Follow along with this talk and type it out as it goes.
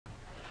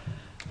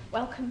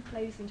Welcome,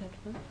 ladies and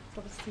gentlemen. It's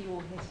lovely to see you all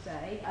here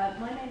today.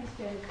 My name is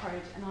Fiona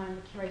and I'm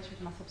the curator of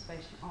the Mass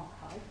Observation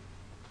Archive,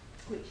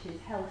 which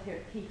is held here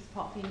at Keep as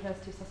part of the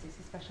University of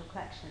Sussex's Special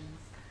Collections.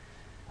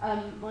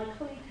 My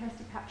colleague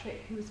Kirsty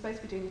Patrick, who was supposed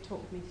to be doing the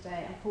talk with me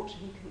today,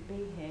 unfortunately couldn't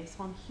be here,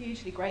 so I'm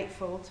hugely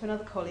grateful to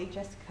another colleague,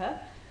 Jessica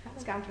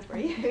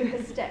Scantlebury, who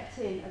has stepped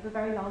in at the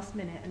very last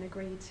minute and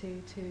agreed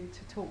to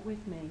talk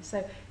with me.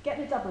 So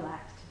getting a double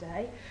act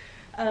today.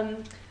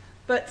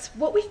 But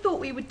what we thought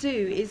we would do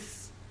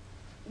is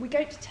we're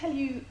going to tell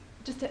you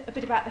just a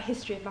bit about the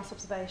history of mass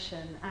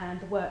observation and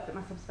the work that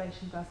mass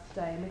observation does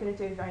today, and we're going to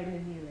do it very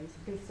linearly, so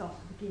we're going to start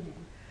at the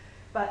beginning.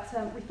 But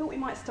we thought we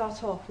might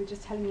start off with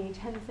just telling you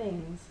 10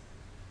 things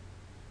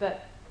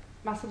that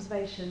mass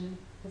observation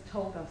has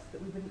told us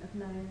that we wouldn't have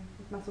known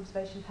if mass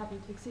observation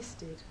hadn't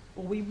existed,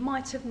 or we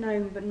might have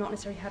known but not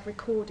necessarily had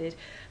recorded.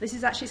 This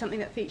is actually something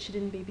that featured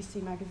in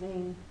BBC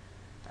magazine.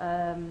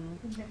 In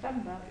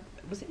November.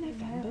 Was it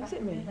November? Yeah, was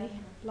it really?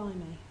 November.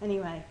 Blimey.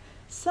 Anyway,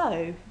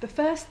 so the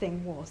first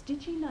thing was,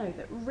 did you know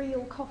that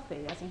real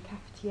coffee, as in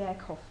cafetiere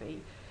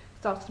coffee,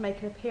 started to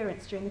make an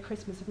appearance during the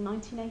Christmas of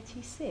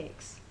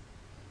 1986?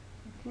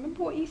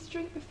 Remember what you used to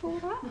drink before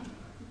that?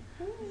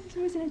 Oh, it was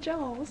always in a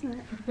jar, wasn't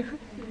it?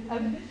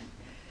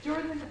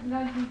 During the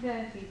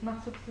 1930s,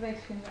 mass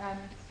observation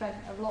spent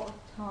a lot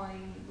of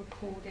time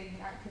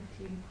recording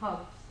activity in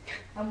pubs.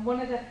 And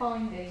one of their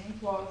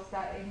findings was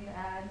that in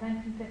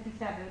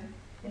 1957,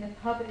 in a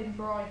pub in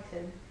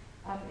Brighton,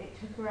 it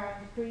took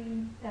around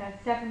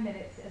 7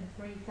 minutes and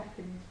 3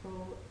 seconds for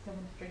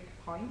someone to drink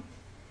a pint.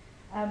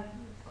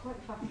 It's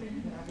quite fast,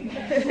 isn't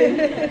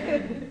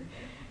it?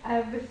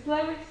 The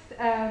slowest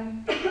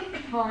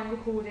time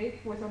recorded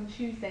was on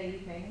Tuesday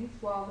evenings,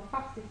 while the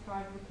fastest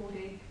time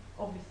recorded,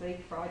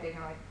 obviously, Friday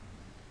night.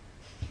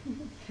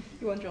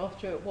 You wonder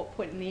after at what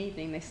point in the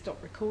evening they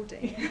stopped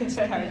recording and just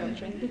carried on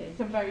drinking.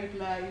 Some very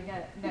blurry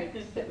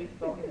notes that we've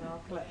got in our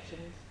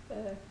collections.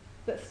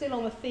 But still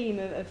on the theme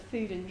of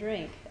food and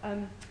drink,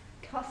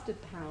 custard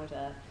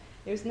powder.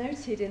 It was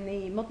noted in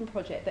the Modern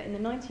Project that in the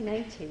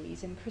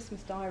 1980s, in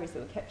Christmas diaries that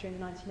were kept during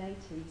the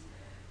 1980s,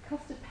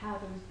 custard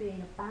powder was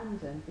being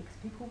abandoned because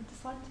people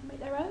decided to make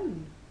their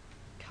own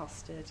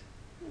custard.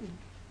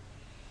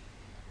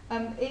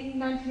 In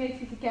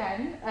 1980s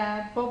again,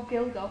 Bob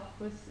Geldof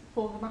was,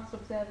 for the mass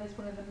observers,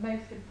 one of the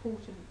most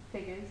important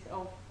figures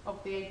of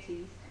the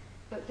 80s.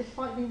 But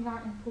despite being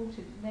that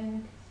important, no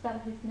one could spell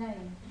his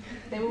name.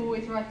 They were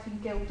always writing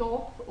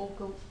Geldof or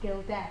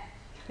Gildef,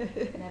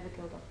 never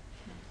Geldof.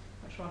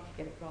 Not sure I could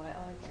get it right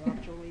either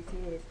after all these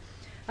years.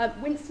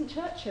 Winston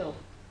Churchill,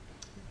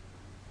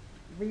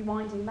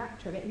 rewinding back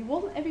to a bit, he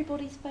wasn't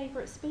everybody's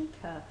favourite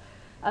speaker.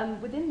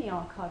 Within the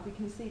archive, we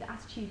can see that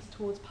attitudes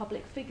towards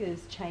public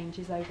figures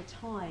changes over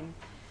time.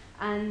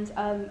 And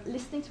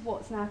listening to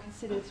what's now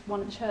considered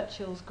one of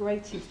Churchill's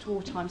greatest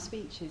wartime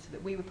speeches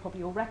that we would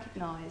probably all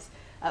recognise,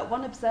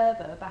 one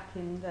observer back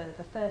in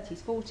the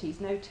 30s,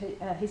 40s, noted,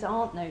 his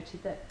aunt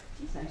noted that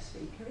he's no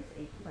speaker, is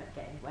he? He won't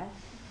get anywhere.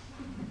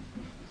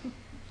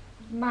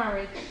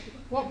 Marriage.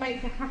 What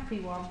makes a happy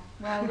one?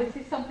 Well, this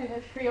is something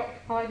that's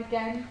preoccupied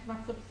again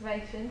mass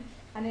observation.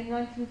 And in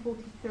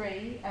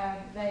 1943,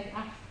 they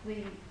asked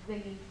the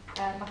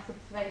mass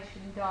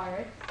observation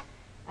diarists,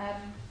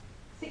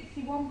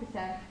 61%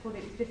 thought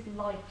it was just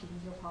liking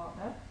your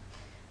partner,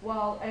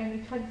 while only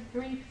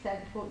 23%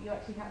 thought you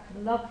actually had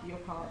to love your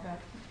partner,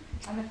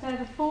 and a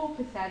further 4%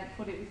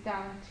 thought it was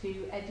down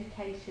to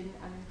education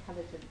and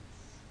intelligence.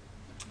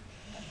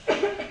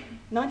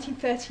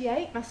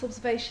 1938, mass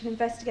observation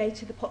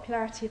investigated the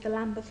popularity of the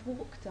Lambeth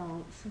Walk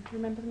dance. Do you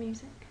remember the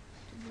music?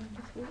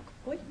 Lambeth Walk?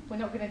 Boy? We're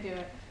not going to do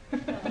it.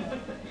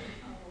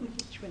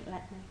 She wouldn't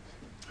let me.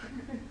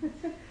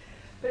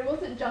 But it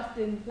wasn't just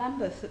in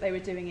Lambeth that they were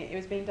doing it. It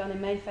was being done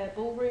in Mayfair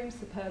ballrooms,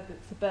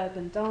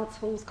 suburban dance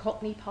halls,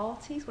 Cockney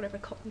parties, whatever a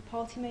Cockney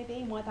party may be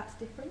and why that's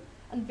different,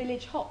 and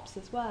village hops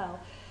as well.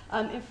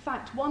 In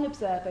fact, one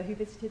observer who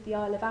visited the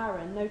Isle of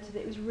Arran noted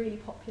that it was really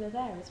popular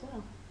there as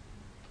well.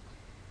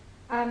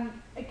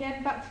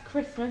 Again, back to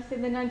Christmas,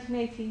 in the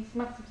 1980s,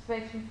 mass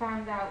observation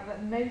found out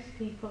that most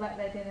people ate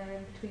their dinner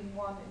in between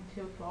 1 and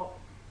 2 o'clock,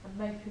 and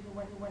most people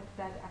went to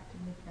bed after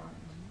midnight.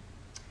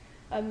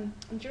 And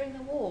during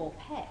the war,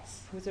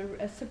 pets was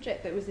a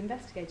subject that was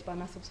investigated by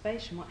mass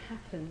observation, what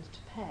happened to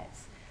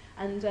pets.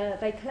 And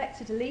they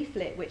collected a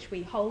leaflet, which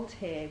we hold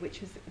here,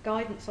 which was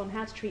guidance on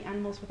how to treat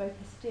animals for both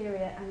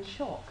hysteria and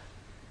shock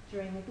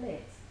during the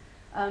Blitz.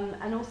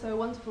 And also a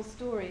wonderful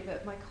story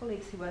that my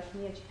colleagues who work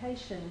in the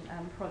education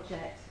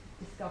project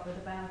discovered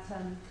about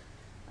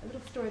a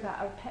little story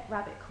about a pet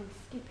rabbit called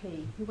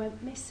Skippy who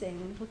went missing.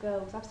 The little girl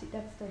was absolutely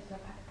devastated. Her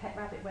pet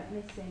rabbit went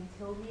missing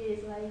till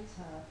years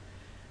later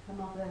her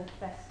mother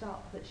fessed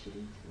up that she'd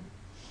eaten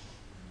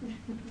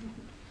it.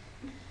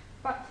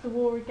 Back to the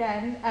war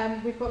again,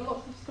 we've got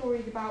lots of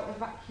stories about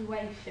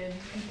evacuation,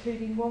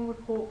 including one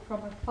report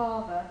from a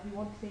father who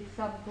wanted his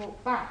son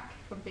brought back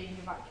from being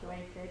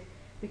evacuated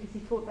because he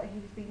thought that he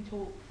was being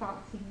taught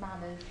fancy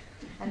manners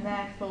and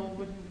therefore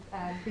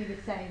wouldn't be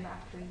the same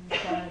after he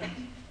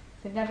returned.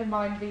 So never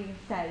mind being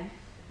safe,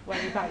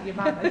 worry about your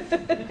manners.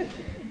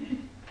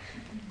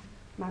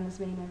 Manners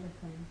mean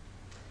everything.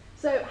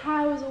 So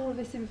how is all of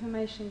this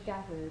information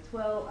gathered?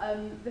 Well,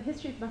 the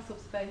history of mass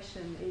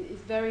observation is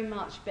very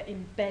much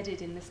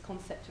embedded in this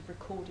concept of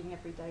recording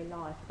everyday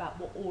life, about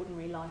what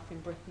ordinary life in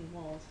Britain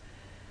was.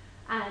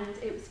 And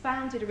it was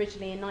founded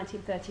originally in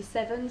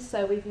 1937,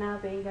 so we've now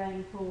been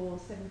going for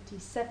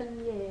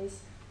 77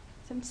 years.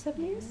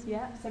 77 years?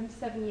 Yeah,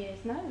 77 years.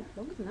 No,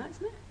 longer than that,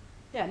 isn't it?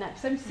 Yeah, no,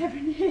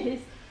 77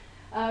 years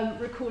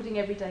recording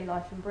everyday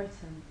life in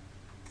Britain.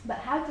 But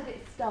how did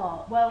it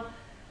start? Well,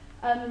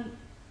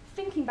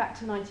 thinking back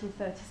to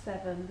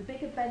 1937, the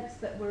big events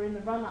that were in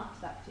the run-up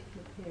to that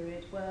particular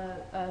period were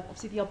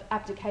obviously the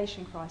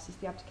abdication crisis,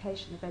 the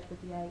abdication of Edward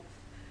VIII,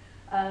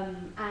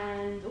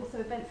 and also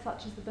events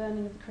such as the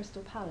burning of the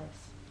Crystal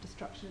Palace,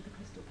 destruction of the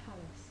Crystal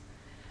Palace.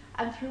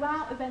 And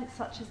throughout events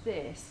such as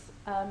this,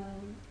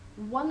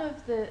 one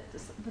of the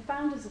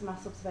founders of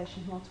mass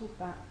observation, who I'll talk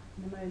about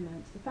in a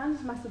moment, the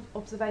founders of mass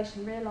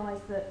observation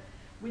realised that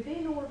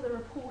within all of the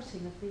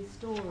reporting of these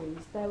stories,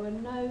 there were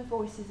no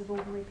voices of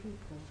ordinary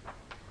people.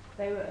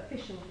 They were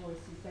official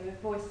voices. They were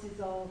voices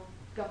of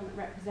government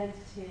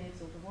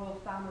representatives or the royal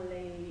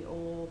family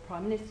or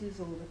prime ministers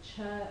or the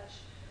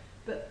church.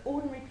 But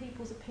ordinary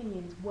people's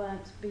opinions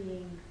weren't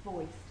being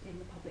voiced in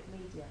the public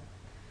media.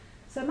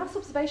 So mass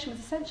observation was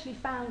essentially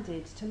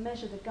founded to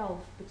measure the gulf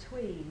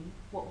between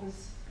what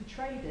was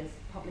portrayed as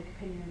public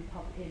opinion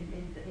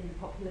in the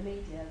popular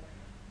media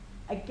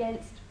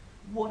against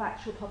what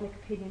actual public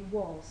opinion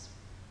was.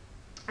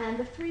 And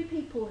the three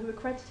people who were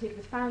credited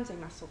with founding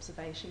mass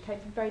observation came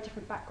from very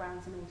different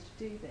backgrounds in order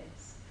to do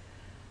this.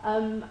 I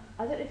don't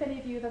know if any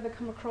of you have ever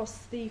come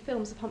across the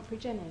films of Humphrey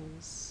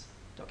Jennings,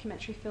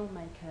 documentary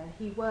filmmaker.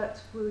 He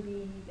worked for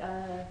the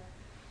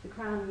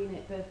Crown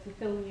unit, the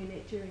film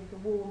unit during the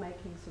war,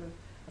 making sort of,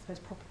 I suppose,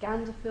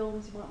 propaganda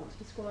films, you might want to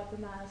describe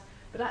them as.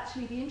 But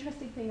actually the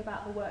interesting thing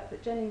about the work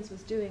that Jennings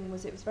was doing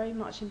was it was very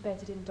much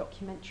embedded in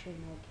documentary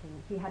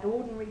making. He had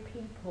ordinary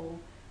people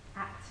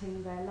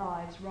acting their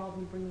lives rather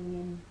than bringing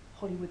in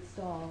Hollywood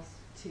stars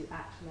to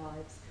act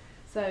lives.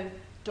 So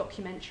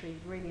documentary,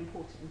 really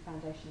important in the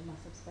foundation of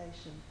mass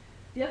observation.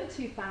 The other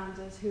two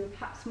founders, who were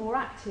perhaps more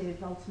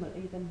active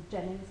ultimately than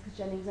Jennings, because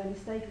Jennings only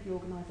stayed with the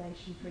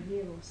organisation for a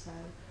year or so,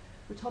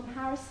 were Tom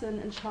Harrison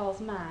and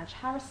Charles Madge.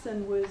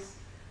 Harrison was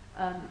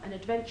an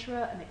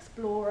adventurer, an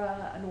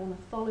explorer, an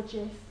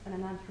ornithologist and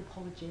an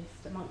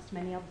anthropologist, amongst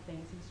many other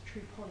things. He was a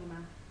true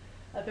polymath.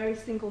 A very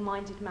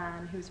single-minded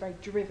man who was very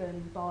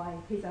driven by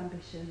his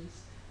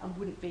ambitions and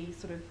wouldn't be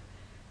sort of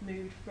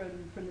moved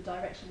from the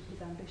direction of his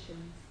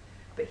ambitions.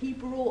 But he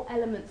brought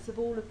elements of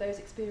all of those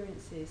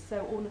experiences.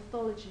 So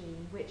ornithology,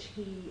 in which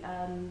he,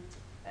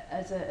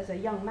 as a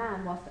young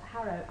man, whilst at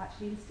Harrow,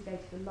 actually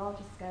instigated a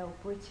larger scale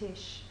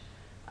British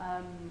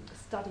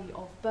study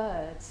of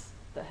birds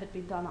that had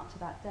been done up to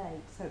that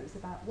date. So it was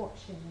about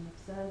watching and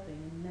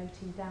observing and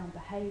noting down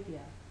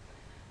behaviour.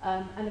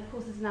 And of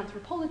course, as an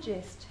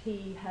anthropologist,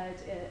 he had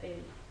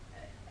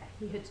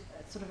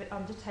sort of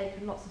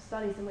undertaken lots of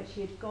studies in which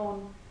he had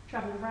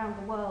travelled around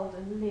the world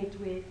and lived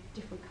with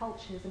different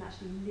cultures and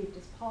actually lived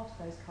as part of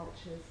those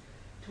cultures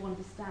to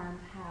understand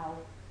how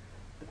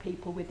the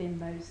people within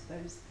those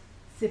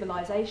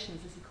civilizations,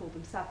 as he called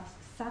them,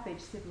 savage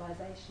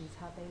civilizations,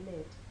 how they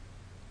lived.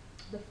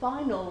 The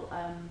final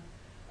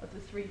of the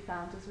three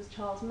founders was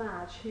Charles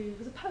Madge, who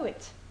was a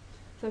poet.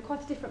 So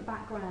quite a different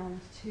background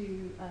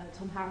to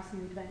Tom Harrison,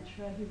 the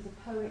adventurer. He was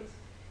a poet.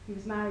 He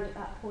was married at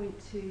that point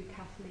to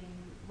Kathleen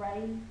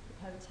Raine,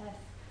 the poetess.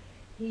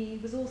 He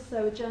was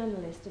also a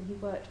journalist, and he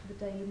worked for the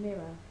Daily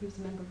Mirror. He was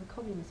a member of the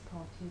Communist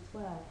Party as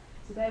well.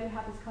 So there we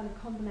have this kind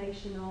of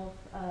combination of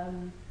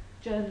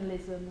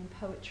journalism and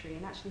poetry,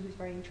 and actually he was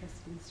very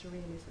interested in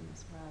surrealism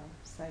as well,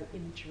 so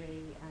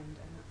imagery and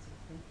that sort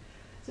of thing.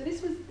 So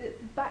this was the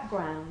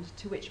background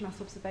to which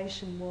mass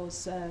observation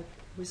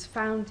was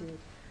founded.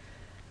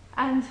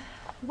 And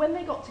when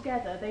they got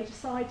together, they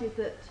decided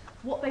that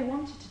what they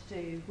wanted to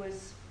do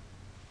was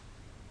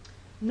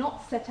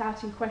not set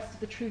out in quest of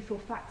the truth or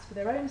facts for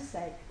their own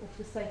sake or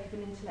for the sake of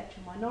an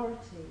intellectual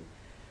minority,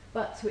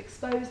 but to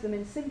expose them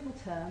in simple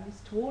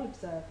terms to all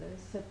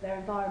observers so that their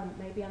environment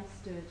may be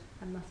understood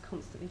and thus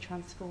constantly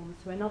transformed.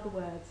 So in other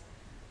words,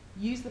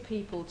 use the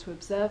people to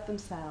observe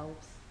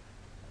themselves,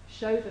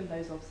 show them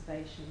those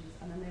observations,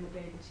 and then they will be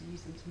able to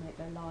use them to make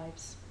their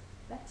lives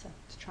better,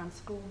 to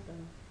transform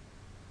them.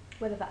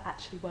 Whether that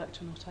actually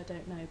worked or not, I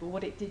don't know, but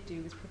what it did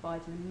do was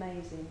provide an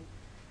amazing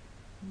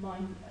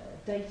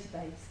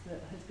database that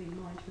has been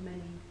mined for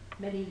many,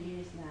 many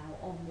years now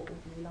on what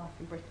ordinary life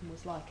in Britain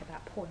was like at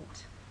that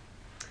point.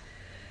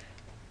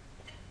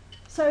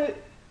 So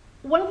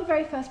one of the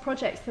very first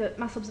projects that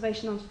mass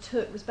observation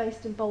undertook was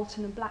based in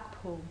Bolton and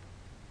Blackpool.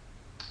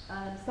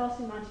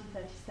 Started in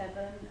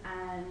 1937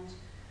 and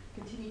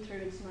continued through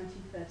into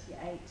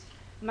 1938.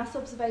 Mass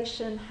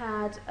observation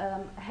had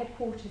a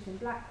headquarters in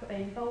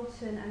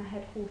Bolton and a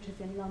headquarters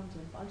in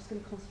London, but I'm just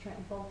going to concentrate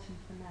on Bolton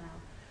for now.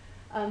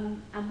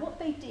 And what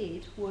they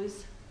did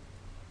was,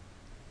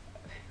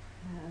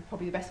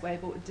 probably the best way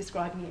of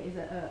describing it is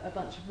a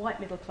bunch of white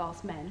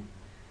middle-class men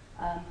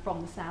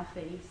from the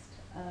southeast,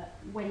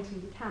 went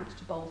and decamped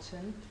to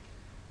Bolton,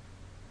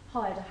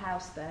 hired a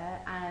house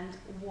there and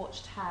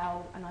watched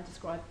how, and I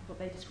described what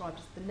they described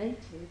as the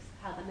natives,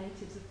 how the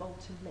natives of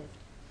Bolton lived.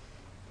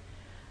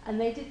 And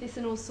they did this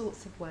in all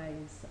sorts of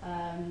ways,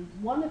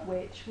 one of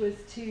which was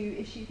to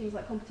issue things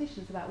like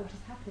competitions about what is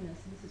happiness,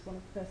 and this is one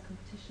of the first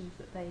competitions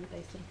that they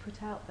sort of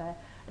put out there.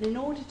 And in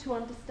order to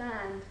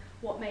understand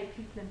what made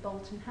people in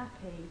Bolton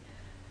happy,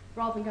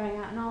 rather than going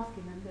out and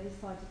asking them, they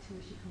decided to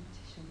issue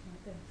competitions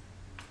like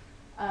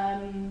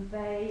this.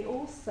 They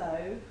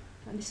also,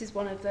 and this is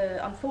one of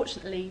the,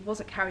 unfortunately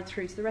wasn't carried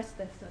through to the rest of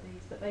their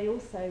studies, but they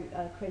also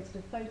created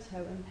a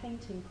photo and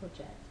painting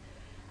project.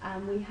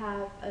 And we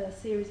have a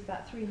series of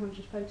about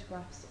 300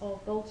 photographs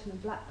of Bolton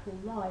and Blackpool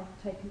live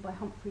taken by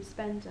Humphrey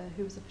Spender,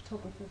 who was a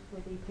photographer for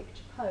the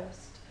Picture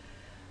Post,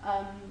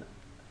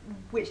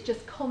 which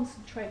just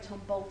concentrate on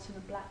Bolton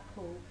and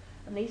Blackpool.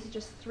 And these are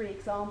just 3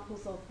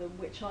 examples of them,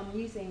 which I'm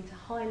using to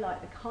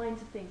highlight the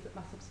kinds of things that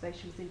mass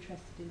observation was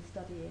interested in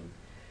studying.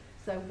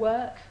 So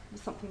work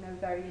was something they were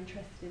very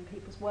interested in,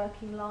 people's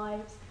working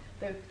lives.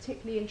 They were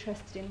particularly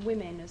interested in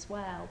women as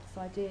well, this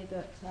idea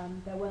that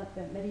there weren't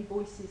many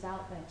voices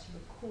out there to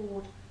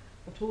record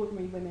what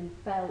ordinary women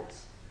felt,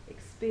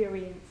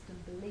 experienced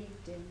and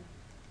believed in.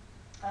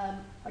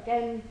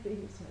 Again, so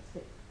it's a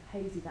bit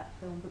hazy, that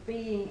film, but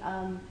being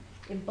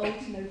in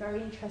Bolton, they were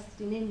very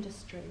interested in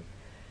industry.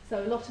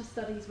 So a lot of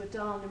studies were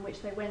done in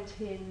which they went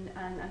in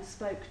and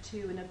spoke to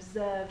and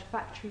observed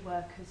factory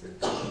workers in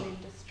the fashion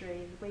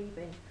industry and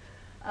weaving,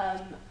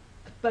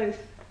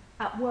 both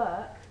at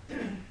work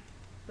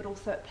but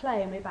also at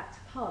play, and we're back to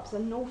pubs.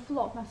 And an awful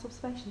lot of mass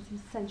observation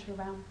seems to centre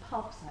around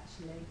pubs,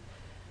 actually.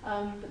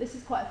 But this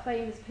is quite a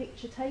famous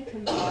picture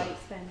taken by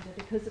Spender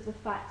because of the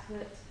fact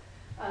that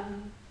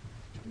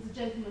there's a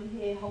gentleman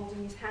here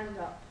holding his hand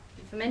up.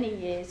 And for many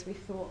years we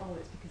thought, oh,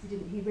 it's because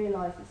he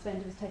realised that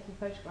Spender was taking a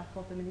photograph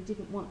of him and he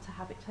didn't want to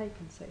have it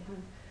taken, so he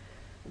hadn't.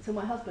 And so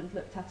my husband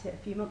looked at it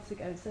a few months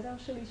ago and said, oh,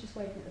 surely he's just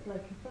waving at the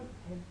bloke in front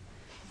of him.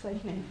 So, you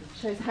know,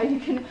 shows how you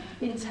can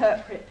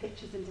interpret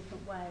pictures in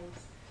different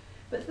ways.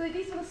 But so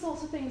these were the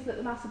sorts of things that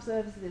the mass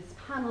observers, this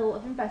panel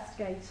of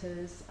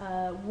investigators,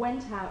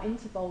 went out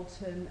into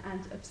Bolton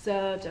and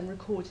observed and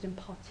recorded and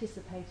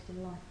participated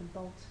in life in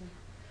Bolton.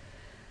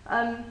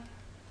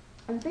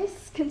 And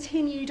this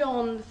continued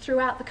on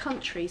throughout the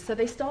country, so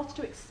they started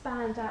to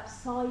expand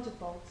outside of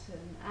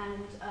Bolton,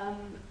 and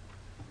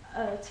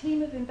a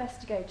team of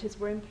investigators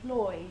were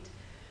employed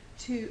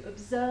to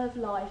observe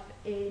life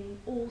in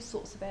all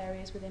sorts of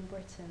areas within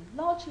Britain,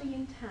 largely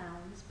in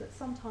towns, but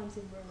sometimes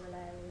in rural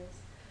areas.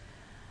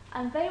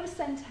 And they were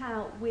sent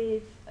out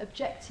with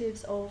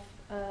objectives of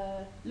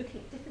looking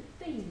at different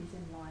themes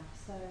in life.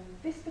 So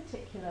this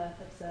particular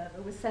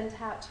observer was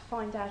sent out to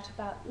find out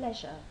about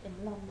leisure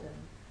in London.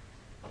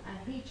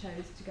 And he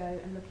chose to go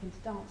and look into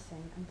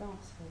dancing and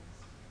dance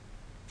halls.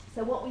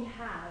 So what we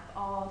have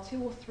are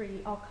 2 or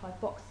 3 archive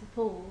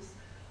boxfuls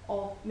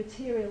of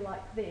material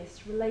like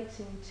this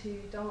relating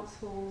to dance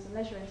halls and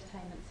leisure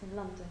entertainments in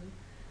London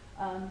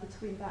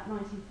between about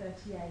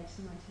 1938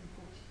 and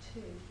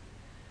 1942.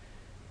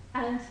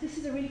 And this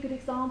is a really good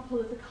example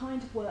of the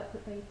kind of work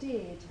that they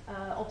did,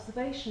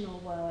 observational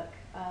work,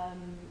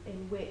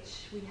 in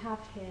which we have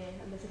here,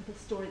 and there's a little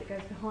story that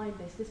goes behind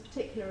this. This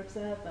particular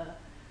observer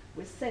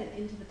was sent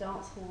into the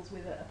dance halls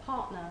with a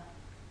partner,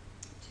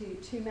 to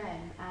 2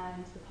 men,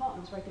 and the partner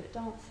was very good at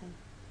dancing.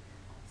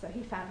 So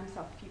he found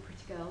himself a few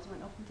pretty girls and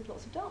went off and did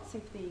lots of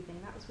dancing for the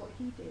evening. That was what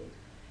he did.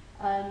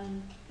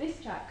 This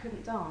chap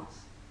couldn't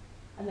dance,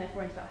 and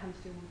therefore ended up having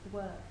to do all of the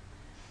work,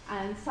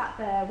 and sat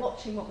there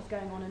watching what was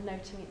going on and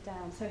noting it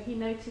down. So he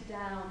noted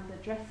down the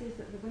dresses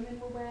that the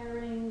women were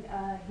wearing,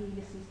 he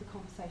listened to the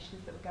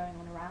conversations that were going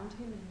on around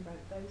him and he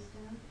wrote those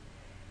down.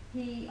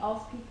 He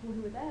asked people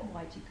who were there,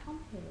 why do you come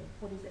here?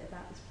 What is it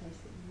about this place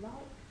that you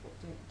like? What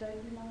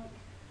don't you like?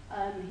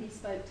 He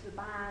spoke to the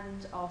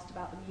band, asked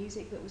about the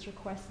music that was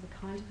requested, the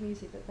kind of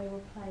music that they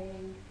were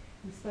playing.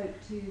 He spoke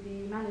to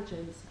the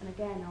managers and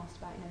again asked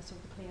about, you know,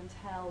 sort of the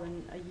clientele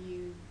and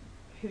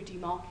who do you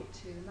market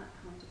to and that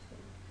kind of thing.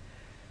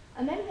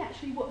 And then he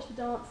actually watched the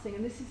dancing,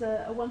 and this is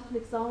a wonderful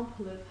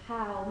example of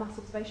how mass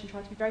observation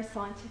tried to be very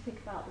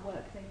scientific about the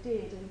work they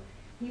did. And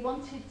he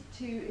wanted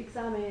to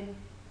examine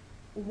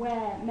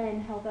where men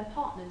held their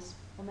partners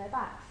on their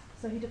backs.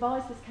 So he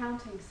devised this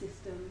counting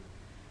system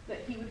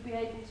that he would be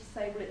able to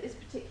say, well, at this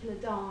particular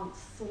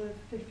dance, sort of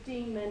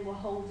 15 men were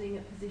holding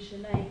at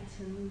position 8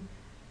 and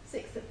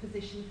 6 at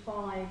position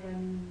 5,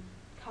 and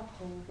a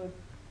couple were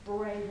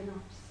brave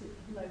enough to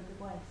sit below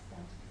the waist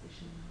down to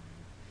position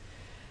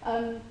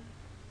 9.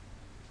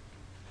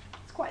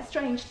 It's quite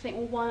strange to think,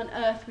 well, why on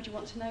earth would you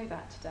want to know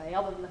that today,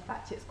 other than the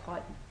fact it's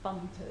quite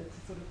fun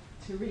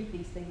to read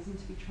these things and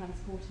to be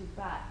transported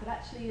back. But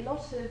actually a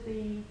lot of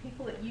the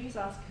people that use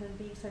us can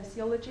be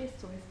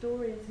sociologists or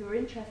historians who are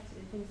interested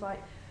in things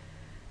like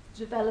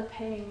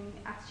developing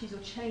attitudes or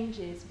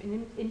changes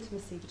in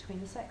intimacy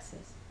between the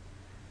sexes.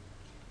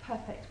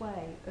 Perfect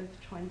way of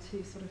trying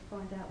to sort of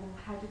find out, well,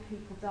 how did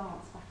people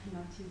dance back in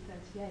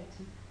 1938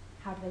 and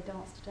how do they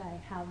dance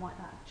today? How might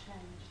that have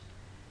changed?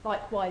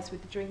 Likewise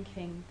with the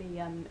drinking, the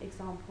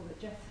example that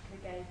Jessica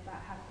gave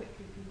about how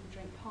quickly people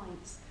drink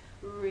pints,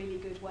 a really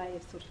good way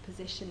of sort of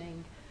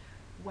positioning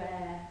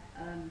where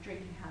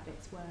drinking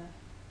habits were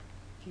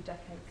a few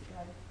decades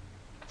ago.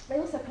 They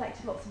also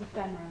collected lots of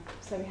ephemera,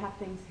 so we have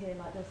things here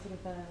like the sort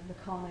of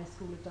Locarno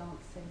School of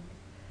Dancing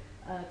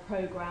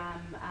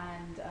programme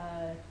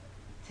and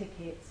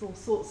tickets, all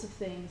sorts of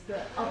things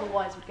that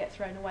otherwise would get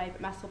thrown away,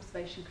 but mass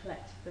observation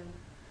collected them.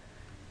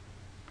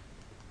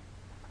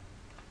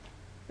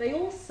 They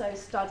also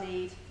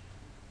studied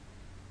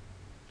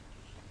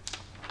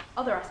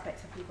other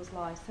aspects of people's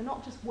lives, so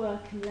not just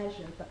work and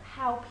leisure, but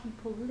how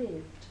people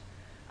lived.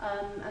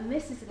 And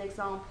this is an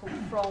example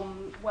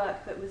from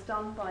work that was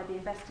done by the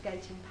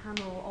investigating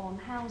panel on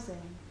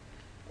housing.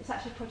 It's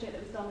actually a project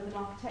that was done with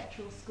an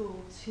architectural school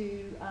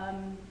to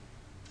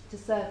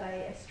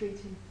survey a street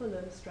in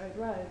Fulham, Strode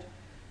Road.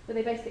 But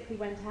they basically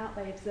went out,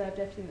 they observed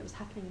everything that was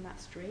happening in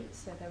that street,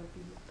 so there would be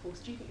a poor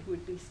student who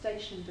would be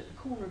stationed at the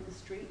corner of the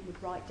street and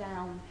would write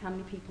down how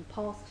many people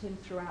passed him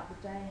throughout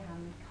the day, how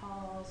many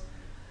cars,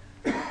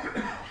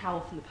 how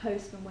often the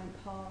postman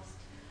went past,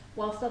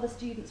 whilst other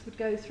students would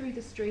go through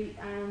the street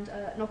and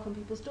knock on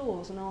people's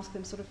doors and ask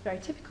them sort of very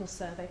typical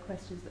survey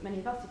questions that many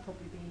of us have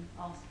probably been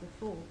asked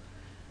before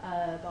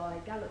by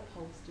Gallup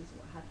pollsters,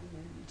 what have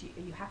you.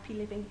 Are you happy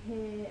living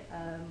here?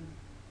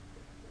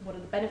 What are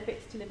the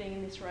benefits to living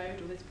in this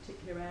road or this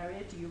particular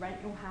area? Do you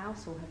rent your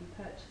house or have you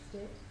purchased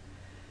it?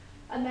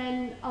 And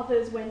then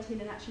others went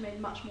in and actually made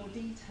much more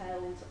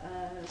detailed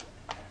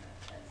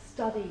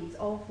studies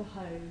of the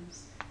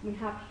homes. We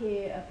have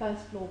here a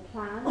first floor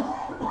plan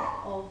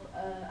of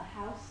a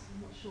house,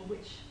 I'm not sure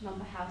which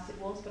number house it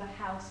was, but a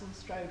house on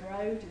Strode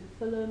Road in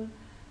Fulham.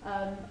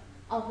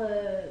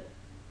 Other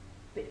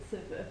bits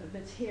of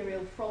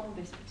material from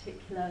this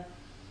particular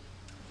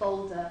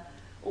folder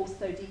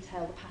also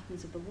detail the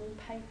patterns of the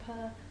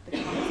wallpaper, the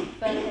kinds of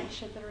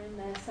furniture that are in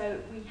there. So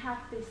we have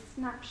this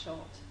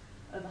snapshot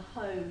of a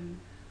home,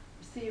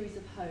 a series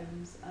of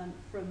homes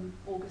from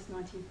August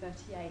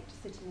 1938,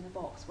 sitting in a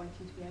box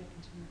waiting to be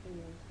opened and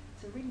revealed.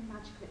 It's a really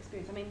magical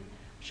experience. I mean,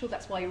 I'm sure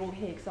that's why you're all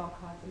here, because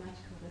archives are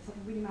magical. There's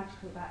something really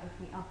magical about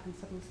opening it up and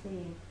suddenly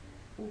seeing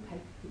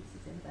wallpaper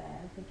pieces in there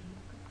and thinking,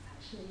 oh God, that's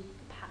actually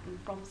a pattern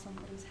from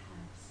somebody's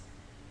house.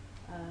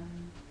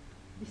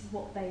 This is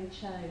what they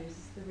chose, this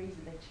is the reason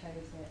they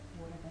chose it,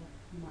 or whatever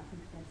you might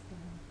think of their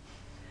style.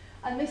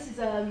 And this is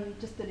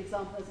just an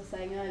example, as I was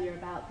saying earlier,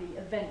 about the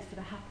events that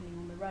are happening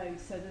on the road.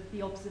 So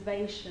the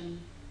observation,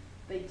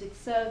 they did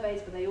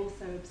surveys, but they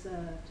also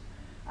observed.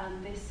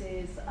 And this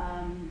is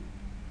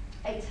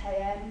 8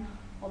 a.m.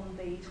 on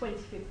the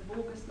 25th of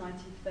August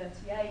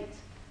 1938.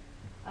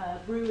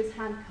 Brewer's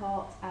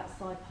handcart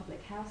outside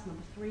public house,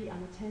 number 3,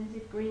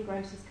 unattended.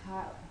 Greengrocer's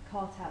cart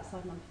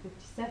outside, number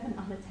 57,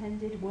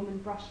 unattended. Woman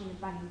brushing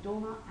and banging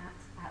doormat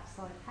at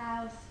outside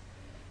house.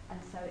 And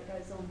so it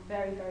goes on,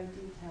 very, very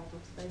detailed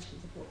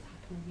observations of what's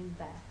happening in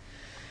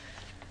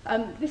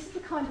there. This is the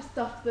kind of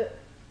stuff that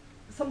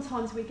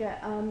sometimes we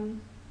get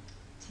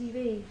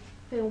TV,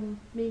 film,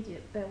 media,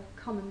 they'll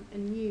come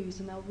and use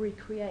and they'll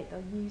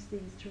use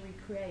these to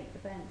recreate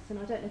events. And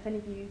I don't know if any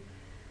of you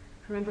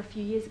remember a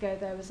few years ago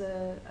there was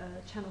a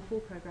Channel 4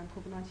 programme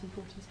called The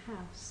 1940s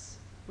House,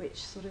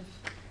 which sort of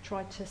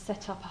tried to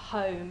set up a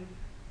home,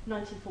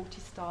 1940s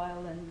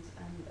style, and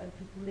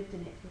people lived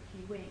in it for a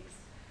few weeks.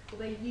 Well,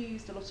 they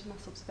used a lot of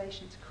mass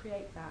observation to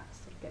create that, to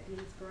sort of get the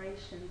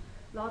inspiration,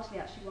 largely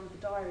actually one of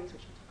the diaries,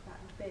 which I'll talk about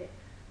in a bit,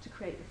 to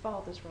create the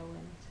father's role in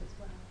it as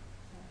well.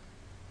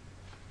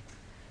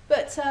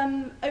 But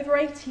over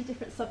 80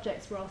 different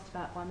subjects were asked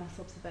about by mass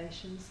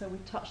observation. So we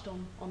touched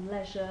on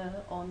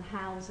leisure, on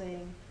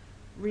housing,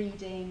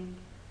 reading,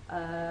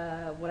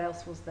 what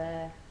else was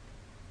there?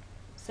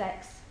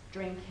 Sex,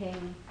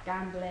 drinking,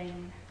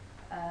 gambling,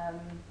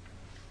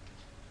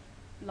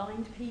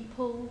 blind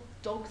people,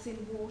 dogs in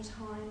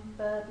wartime,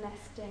 bird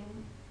nesting,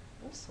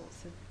 all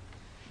sorts of,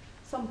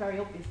 some very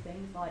obvious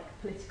things like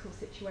political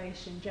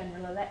situation,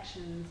 general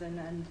elections,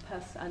 and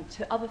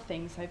to other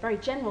things, so very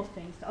general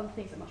things, to other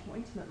things that are much more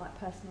intimate, like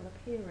personal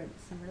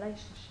appearance and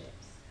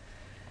relationships.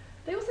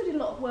 They also did a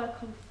lot of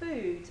work on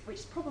food, which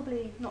is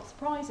probably not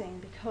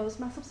surprising because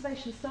mass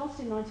observation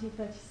started in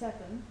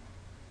 1937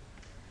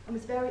 and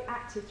was very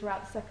active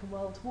throughout the Second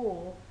World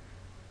War,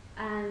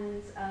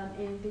 and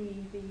in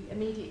the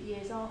immediate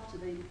years after,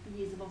 the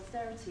years of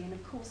austerity, and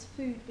of course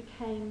food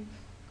became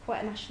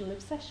quite a national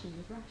obsession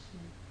with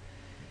rationing.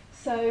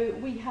 So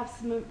we have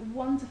some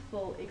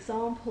wonderful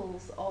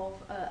examples of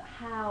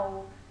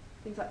how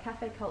things like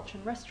cafe culture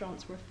and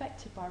restaurants were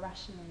affected by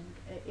rationing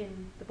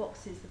in the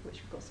boxes, of which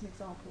we've got some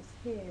examples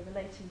here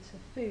relating to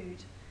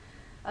food.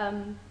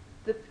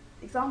 The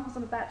examples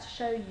I'm about to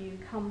show you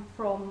come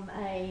from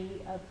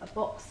a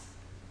box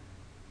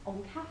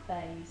on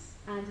cafes,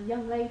 and a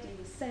young lady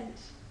was sent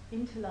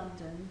into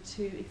London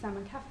to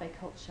examine cafe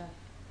culture.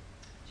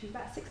 She was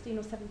about 16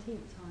 or 17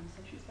 at the time,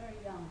 so she was very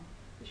young.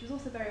 But she was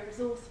also very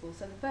resourceful,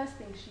 so the first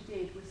thing she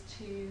did was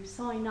to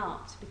sign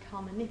up to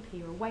become a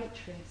nippy or a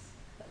waitress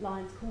at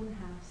Lyons Corner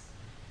House.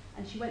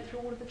 And she went through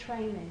all of the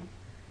training,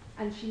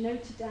 And she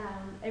noted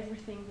down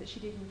everything that she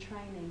did in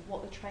training,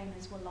 what the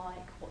trainers were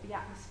like, what the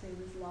atmosphere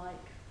was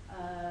like,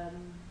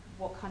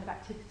 what kind of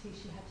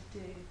activities she had to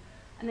do.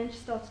 And then she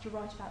started to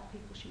write about the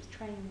people she was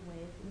training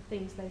with and the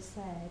things they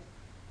said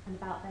and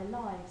about their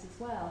lives as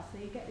well. So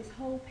you get this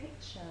whole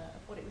picture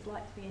of what it was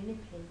like to be a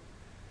nippy,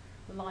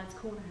 the Lions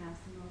Corner House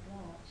in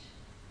Marble Arch.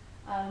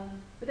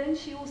 But then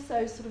she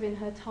also, sort of in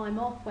her time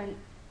off, went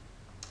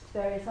to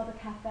various other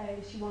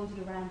cafes. She wandered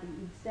around the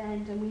East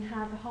End, and we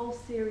have a whole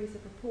series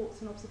of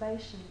reports and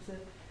observations of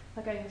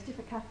her going to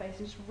different cafes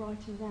and just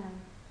writing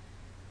down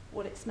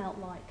what it smelt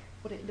like,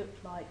 what it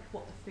looked like,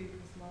 what the food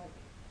was like,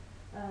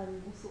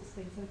 all sorts of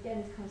things. So again,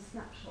 it's kind of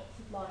snapshots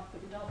of life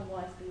that would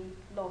otherwise be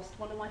lost.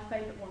 One of my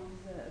favourite ones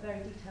is a very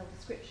detailed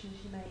description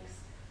she makes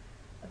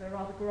of a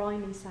rather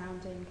grimy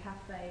sounding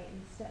cafe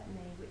in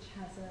Stepney, which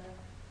has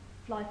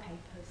fly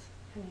papers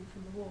hanging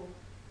from the wall,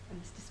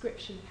 and this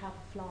description of how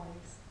the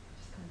flies are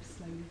just kind of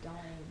slowly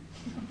dying.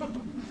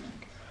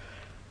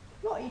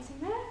 Not eating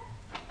there.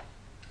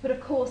 But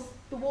of course,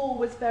 the wall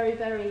was very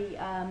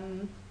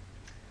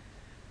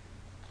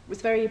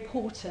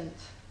important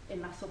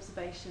in Mass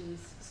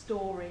Observation's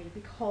story,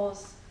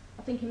 because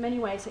I think in many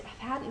ways, if it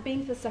hadn't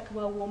been for the Second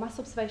World War, Mass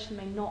Observation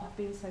may not have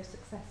been so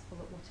successful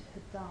at what it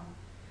had done.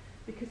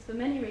 Because for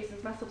many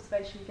reasons, Mass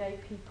Observation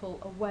gave people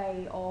a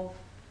way of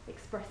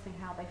expressing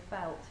how they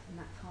felt in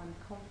that time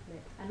of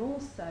conflict. And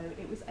also,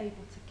 it was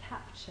able to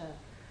capture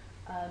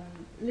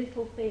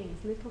little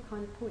things, little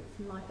kind of points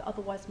in life that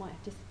otherwise might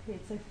have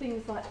disappeared. So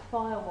things like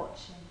fire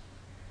watching,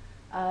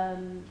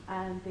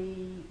 and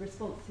the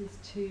responses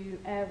to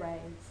air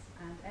raids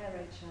and air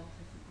raid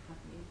shelters and what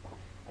have you.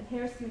 And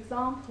here are some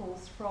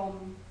examples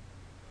from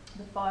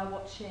the fire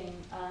watching,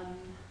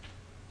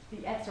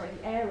 the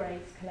air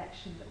raids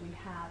collection that we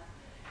have,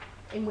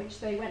 in which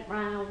they went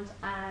round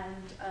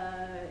and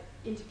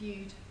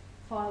interviewed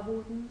fire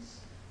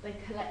wardens. They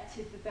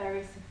collected the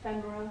various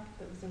ephemera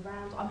that was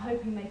around. I'm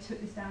hoping they took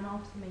this down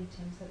after the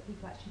meeting so that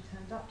people actually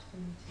turned up to the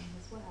meeting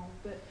as well.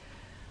 But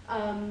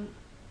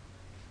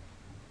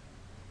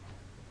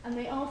and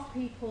they asked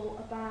people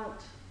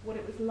about what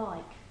it was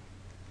like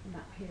in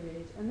that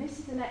period. And this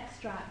is an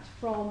extract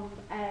from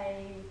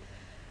an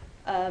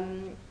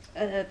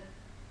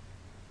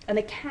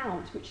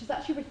account which is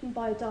actually written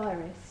by a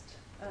diarist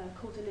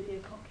called Olivia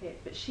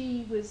Cockett. But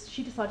she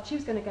decided she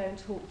was going to go and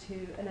talk to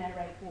an air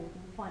raid warden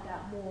and find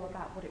out more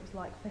about what it was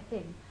like for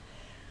him.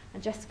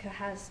 And Jessica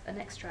has an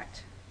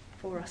extract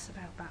for us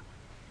about that.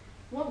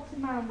 Once a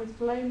man was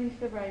blown into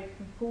the road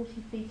from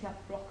 40 feet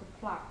up a block of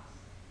flats.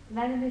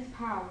 Len and his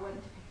pal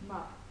went to pick him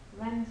up.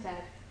 Len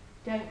said,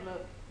 "Don't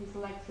look, his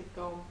legs have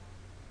gone."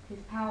 His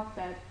pal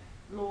said,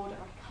 "Lord,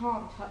 I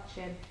can't touch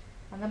him."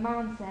 And the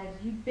man said,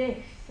 "You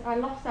biffs, I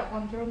lost that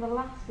one during the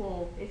last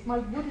war. It's my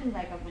wooden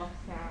leg I've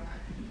lost now."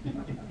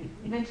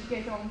 And then she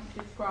goes on to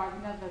describe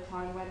another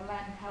time when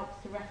Len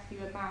helps to rescue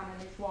a man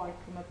and his wife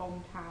from a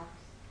bombed house.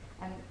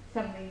 And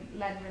suddenly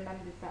Len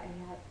remembers that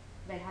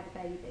they had a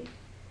baby.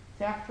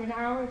 So after an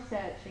hour of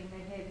searching,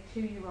 they hear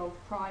the 2-year-old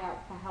cry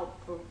out for help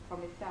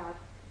from his dad.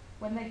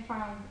 When they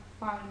found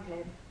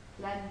him,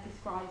 Len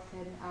describes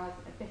him as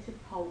a bit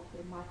of pulp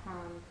in my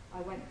hand.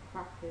 I went for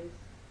crackers.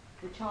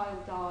 The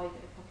child died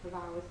a couple of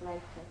hours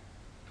later.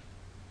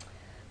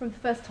 From the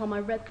first time I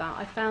read that,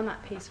 I found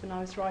that piece when I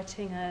was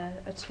writing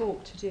a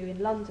talk to do in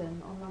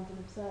London on London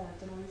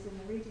Observed, and I was in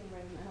the reading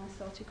room and I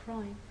started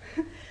crying.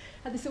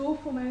 Had this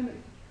awful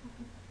moment.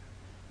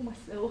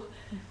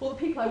 All the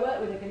people I work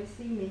with are going to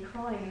see me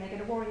crying and they're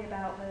going to worry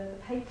about the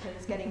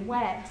papers getting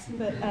wet,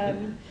 but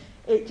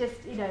it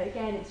just,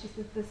 again, it's just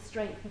the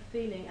strength of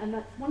feeling. And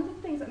that's one of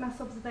the things that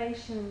Mass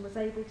Observation was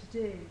able to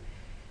do.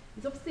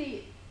 Is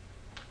obviously,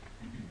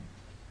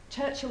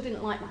 Churchill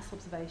didn't like Mass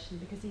Observation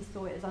because he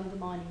saw it as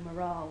undermining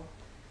morale.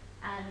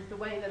 And the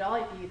way that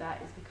I view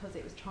that is because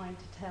it was trying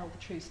to tell the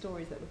true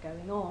stories that were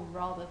going on,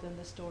 rather than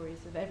the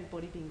stories of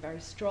everybody being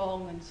very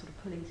strong and sort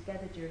of pulling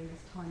together during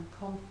this time of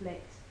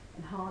conflict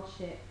and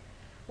hardship.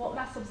 What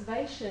Mass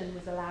Observation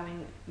was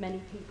allowing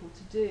many people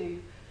to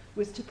do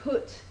was to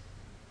put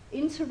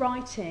into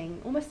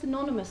writing, almost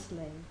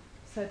anonymously,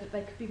 so that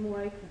they could be more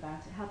open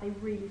about it, how they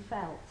really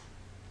felt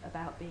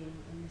about being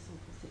in this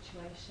awful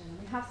situation.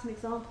 We have some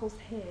examples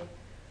here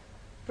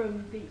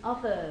from the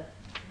other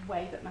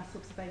way that Mass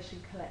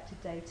Observation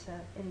collected data,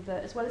 in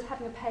that, as well as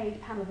having a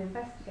paid panel of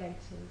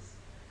investigators,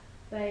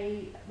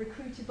 they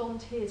recruited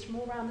volunteers from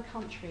all around the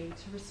country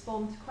to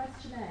respond to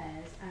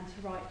questionnaires and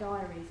to write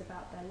diaries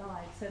about their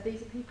lives. So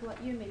these are people like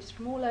you and me, just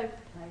from all over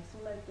the place,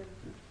 all over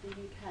the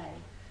UK,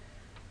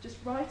 just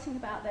writing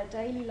about their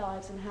daily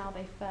lives and how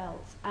they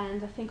felt.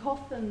 And I think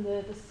often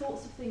the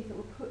sorts of things that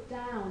were put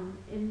down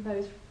in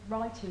those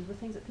writings were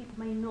things that people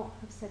may not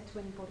have said to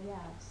anybody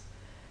else.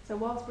 So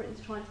whilst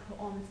Britain's trying to put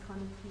on this kind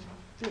of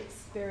blitz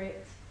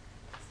spirit,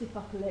 stiff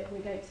upper lip, we're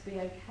going to be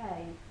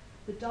okay,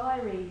 the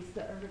diaries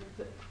that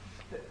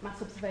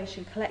Mass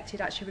Observation collected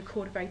actually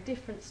recorded very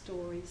different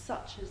stories,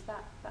 such as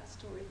that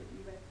story that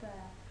you read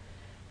there.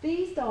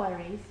 These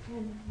diaries,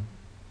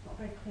 not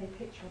a very clear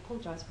picture, I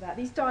apologise for that.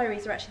 These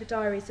diaries are actually the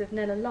diaries of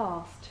Nella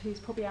Last, who's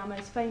probably our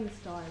most famous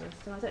diarist.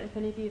 And I don't know if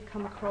any of you have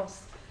come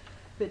across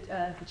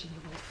Virginia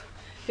Woolf,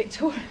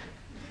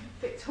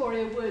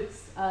 Victoria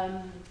Wood's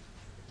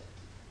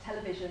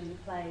television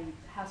play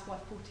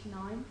Housewife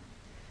 49.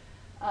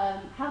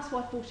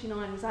 Housewife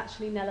 49 was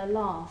actually Nella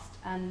Last,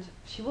 and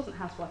she wasn't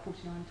Housewife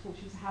 49 at all,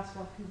 she was a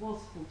housewife who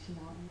was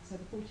 49, so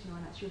the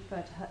 49 actually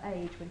referred to her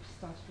age when she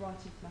started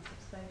writing for Mass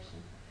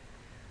Observation.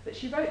 But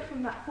she wrote for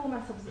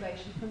Mass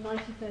Observation from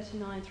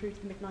 1939 through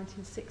to the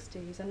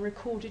mid-1960s and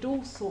recorded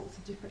all sorts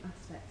of different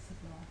aspects of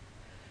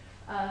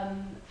life.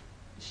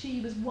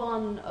 She was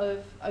one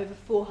of over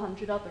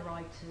 400 other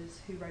writers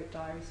who wrote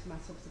diaries for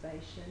Mass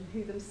Observation,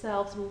 who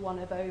themselves were one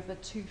of over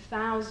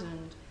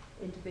 2,000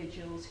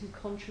 individuals who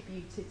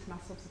contributed to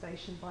Mass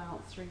Observation by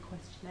answering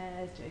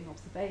questionnaires, doing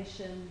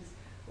observations,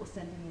 or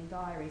sending in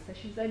diaries. So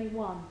she was only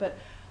one, but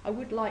I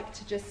would like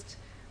to just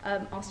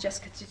ask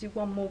Jessica to do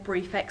one more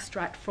brief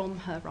extract from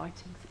her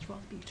writings. It's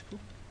rather beautiful.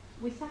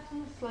 We sat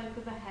on the slope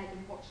of the head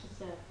and watched the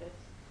surface.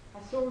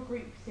 I saw a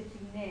group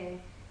sitting near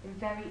in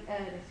very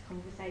earnest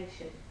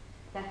conversation.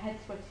 Their heads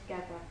were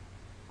together.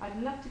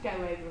 I'd love to go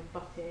over and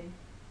butt in.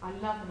 I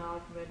love an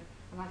argument,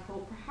 and I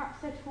thought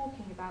perhaps they're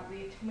talking about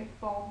the atomic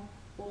bomb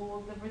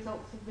or the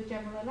results of the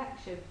general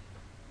election.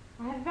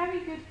 I had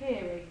very good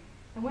hearing,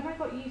 and when I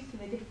got used to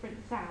the different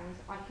sounds,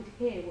 I could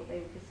hear what they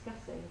were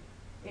discussing.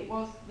 It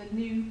was the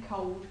new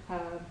cold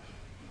perm.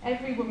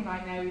 Every woman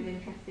I know is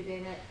interested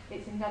in it.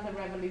 It's another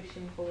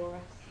revolution for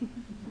us.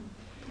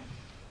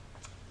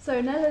 So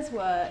Nella's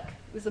work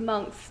was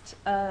amongst,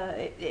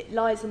 it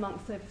lies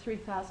amongst over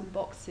 3,000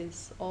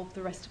 boxes of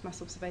the rest of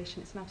Mass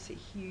Observation. It's an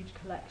absolutely huge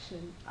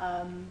collection.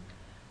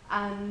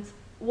 And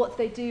what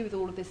they do with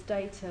all of this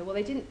data? Well,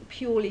 they didn't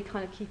purely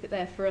kind of keep it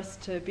there for us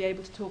to be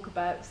able to talk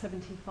about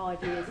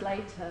 75 years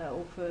later,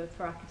 or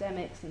for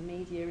academics and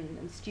media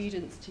and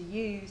students to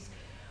use.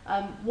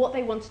 What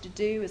they wanted to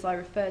do, as I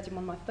referred in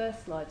one of my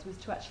first slides, was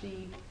to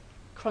actually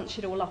crunch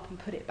it all up and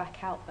put it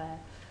back out there.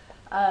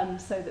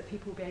 So that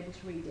people will be able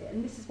to read it.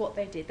 And this is what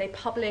they did. They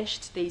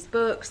published these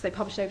books. They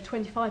published over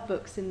 25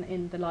 books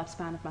in the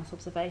lifespan of Mass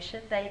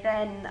Observation. They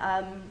then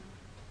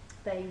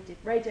they did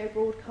radio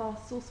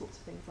broadcasts, all sorts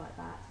of things like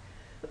that.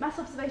 But Mass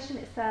Observation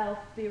itself,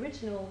 the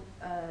original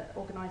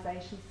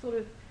organisation, sort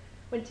of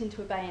went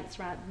into abeyance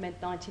around the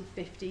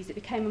mid-1950s. It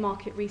became a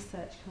market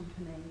research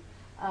company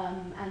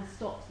and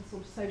stopped the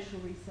sort of social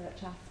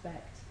research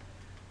aspect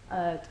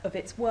of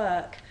its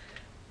work.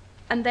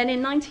 And then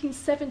in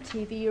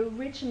 1970, the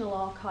original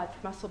archive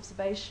for Mass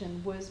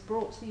Observation was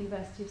brought to the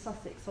University of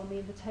Sussex on the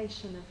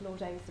invitation of Lord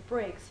Ailsa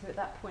Briggs, who at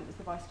that point was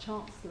the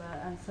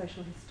Vice-Chancellor and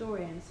social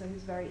historian, so he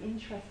was very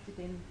interested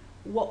in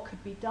what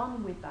could be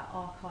done with that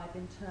archive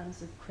in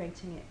terms of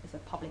creating it as a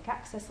public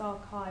access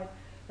archive,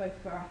 both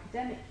for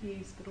academic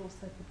use but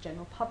also for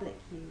general public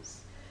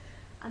use.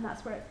 And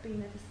that's where it's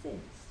been ever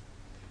since.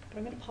 But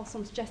I'm going to pass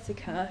on to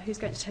Jessica, who's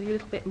going to tell you a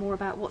little bit more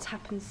about what's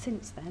happened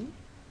since then.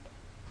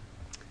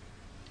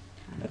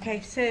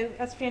 Okay, so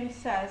as Fiona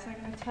says, I'm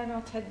going to turn our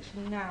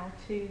attention now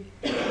to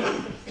the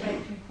Mass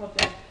Observation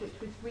project, which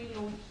was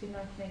relaunched in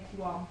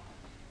 1981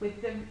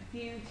 with the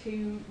view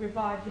to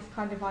revive this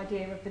kind of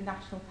idea of the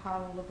national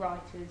panel of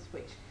writers,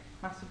 which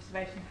Mass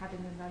Observation had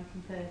in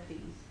the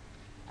 1930s.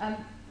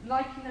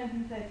 Like in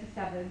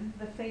 1937,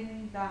 the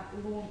thing that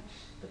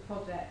launched the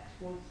project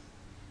was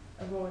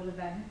a royal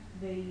event,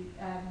 the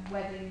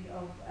wedding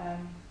of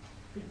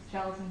Prince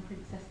Charles and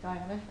Princess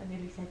Diana. I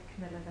nearly said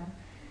Camilla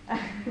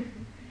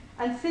then.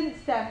 And since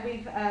then,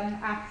 we've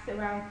asked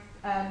around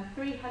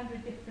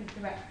 300 different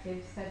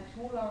directives sent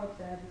to all our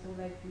observers all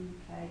over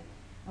the UK,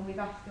 and we've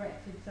asked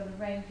directives on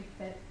a range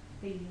of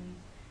themes,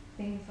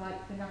 things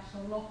like the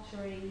National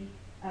Lottery,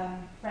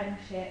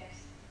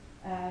 friendships,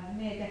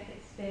 near-death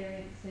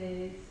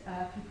experiences,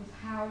 people's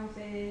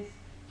houses,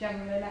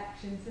 general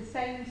elections, the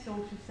same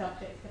sort of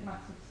subjects that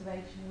Mass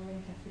Observation were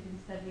interested in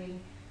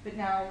studying, but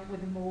now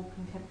with a more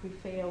contemporary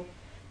feel.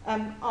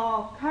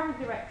 Our current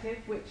directive,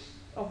 which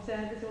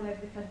observers all over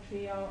the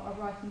country are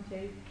writing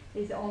to,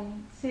 is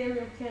on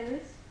serial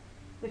killers,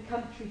 the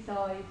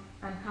countryside,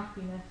 and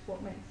happiness,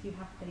 what makes you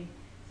happy.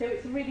 So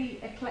it's a really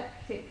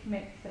eclectic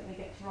mix that they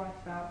get to write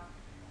about.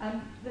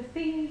 The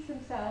themes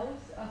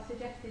themselves are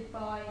suggested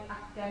by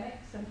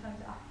academics.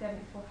 Sometimes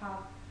academics will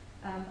have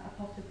a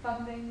pot of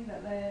funding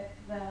that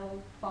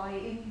they'll buy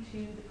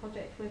into the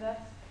project with us,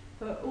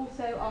 but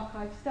also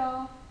archive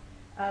staff.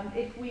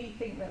 If we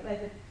think that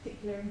there's a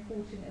particular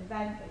important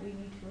event that we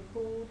need to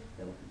record,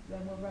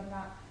 then we'll run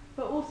that.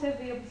 But also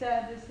the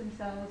observers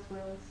themselves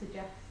will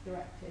suggest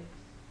directives.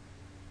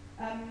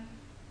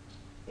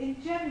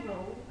 In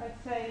general,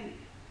 I'd say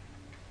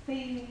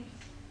themes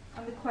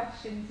and the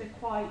questions are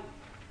quite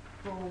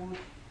broad.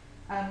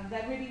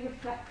 They're really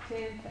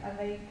reflective and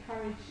they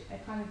encourage a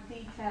kind of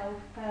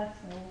detailed,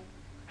 personal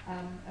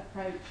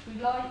approach.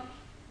 We like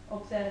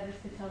observers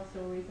to tell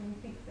stories, and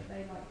we think that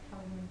they like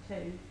telling them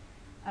too.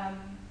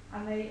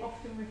 And they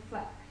often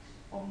reflect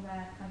on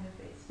their kind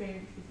of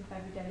experiences of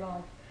everyday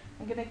life.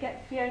 I'm going to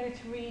get Fiona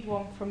to read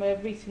one from a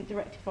recent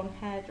directive on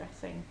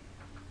hairdressing.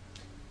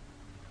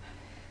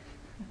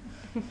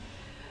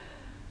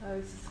 Oh,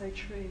 this is so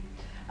true.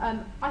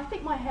 I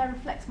think my hair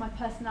reflects my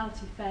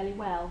personality fairly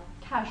well,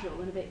 casual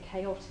and a bit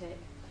chaotic.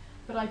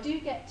 But I do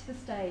get to the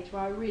stage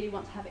where I really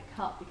want to have it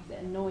cut because it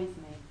annoys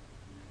me.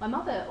 My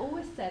mother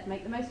always said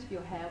make the most of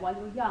your hair while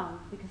you're young,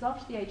 because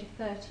after the age of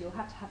 30 you'll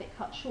have to have it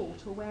cut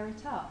short or wear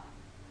it up.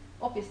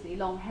 Obviously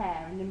long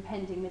hair and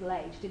impending middle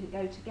age didn't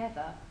go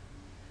together.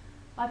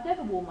 I've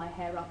never worn my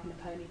hair up in a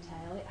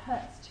ponytail, it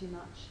hurts too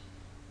much.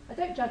 I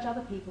don't judge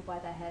other people by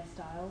their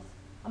hairstyles.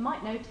 I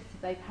might notice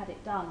if they've had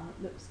it done and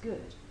it looks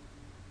good.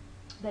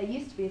 There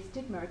used to be a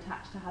stigma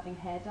attached to having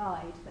hair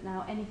dyed, but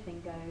now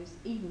anything goes,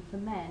 even for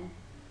men.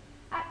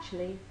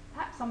 Actually,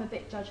 perhaps I'm a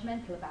bit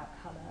judgmental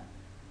about colour.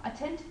 I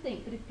tend to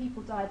think that if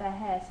people dye their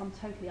hair some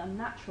totally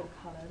unnatural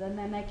colour, then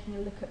they're making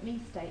a look at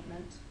me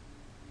statement.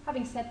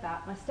 Having said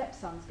that, my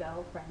stepson's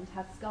girlfriend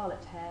has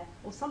scarlet hair,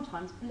 or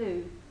sometimes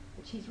blue,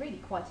 but she's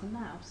really quite a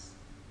mouse.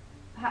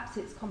 Perhaps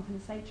it's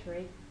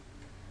compensatory.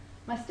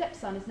 My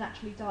stepson is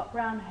naturally dark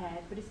brown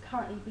haired, but is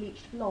currently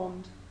bleached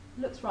blonde.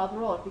 Looks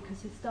rather odd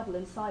because his stubble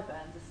and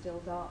sideburns are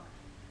still dark.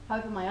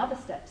 However, my other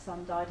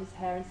stepson dyed his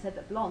hair and said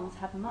that blondes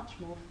have much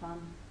more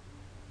fun.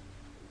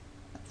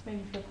 It's made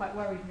me feel quite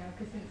worried now,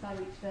 because since I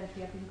reached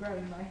 30 I've been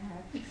growing my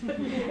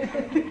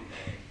hair.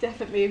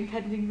 Definitely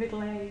impending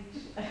middle age.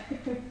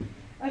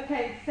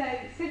 Okay, so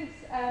since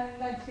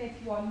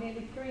 1981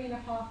 nearly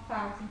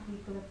 3,500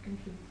 people have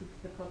contributed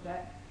to the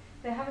project.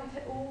 They haven't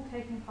all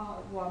taken part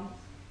at once.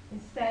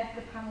 Instead,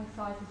 the panel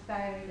size has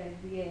varied over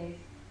the years.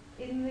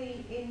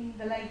 In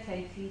the late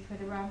 80s, we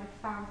had around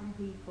 1,000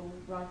 people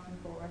writing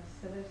for us,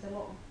 so there's a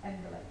lot of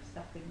envelope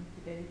stuffing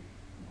to do.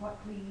 I'm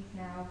quite pleased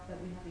now that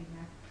we have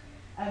email.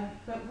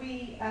 But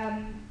we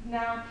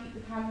now keep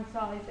the panel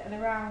size at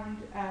around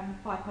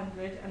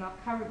 500, and our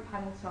current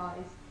panel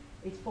size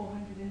is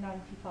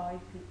 495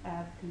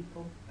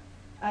 people.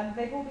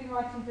 They've all been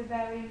writing for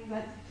varying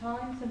lengths of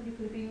time. Some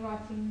people have been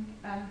writing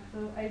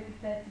for over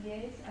 30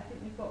 years. I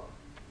think we've got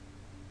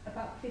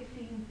about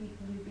 15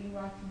 people who've been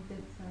writing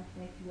since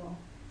 1981.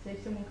 So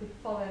someone could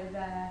follow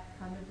their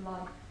kind of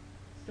life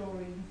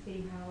story and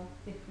see how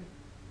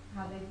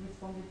they've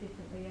responded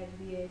differently over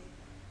the years.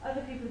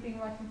 Other people have been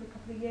writing for a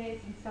couple of years,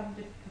 and some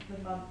just a couple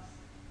of months.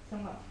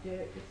 Some like to do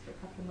it just for a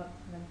couple of months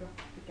and then drop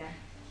it again.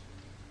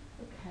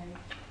 Okay.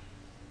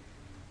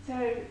 So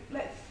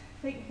let's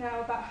think now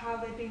about how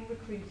they're being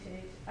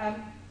recruited.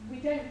 We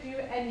don't do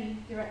any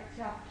direct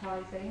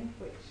advertising,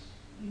 which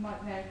you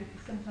might know,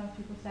 because sometimes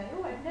people say,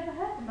 oh, I've never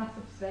heard of mass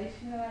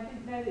observation and I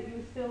didn't know that you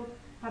were still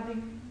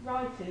having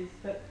writers.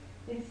 But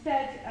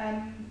instead,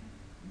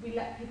 we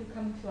let people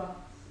come to us.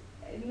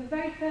 In the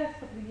very first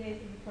couple of years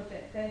of the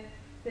project,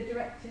 the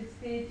directors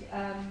did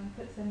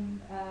put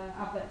some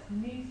adverts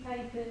in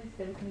newspapers.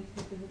 There was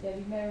newspapers in the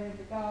Daily Mirror,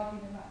 the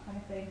Guardian and that kind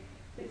of thing.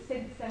 But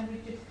since then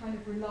we've just kind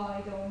of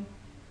relied on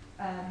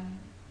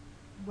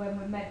when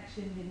we're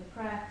mentioned in the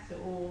press,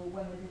 or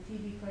when there's a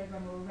TV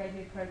programme or a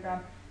radio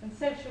programme. And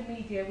social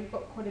media, we've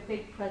got quite a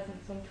big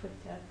presence on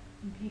Twitter,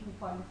 and people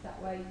find us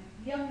that way.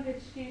 Younger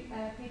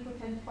people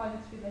tend to find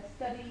us through their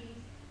studies,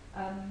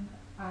 and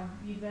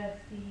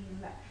university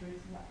and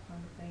lecturers and that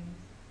kind of things.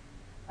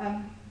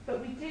 But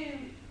we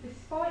do,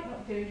 despite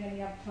not doing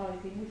any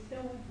advertising, we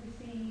still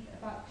receive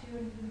about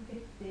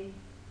 250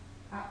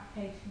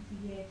 applications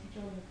a year to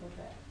join the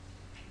project.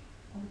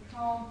 And we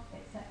can't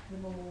accept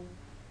them all.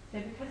 So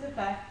because of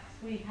that,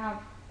 we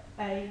have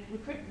a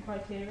recruitment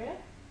criteria.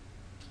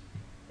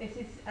 This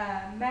is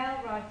male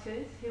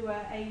writers who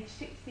are aged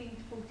 16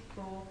 to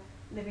 44,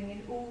 living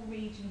in all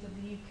regions of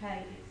the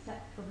UK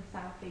except for the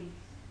South East.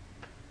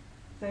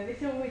 So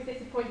this always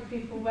disappoints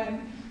people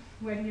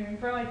when you're in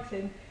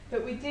Brighton,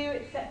 but we do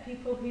accept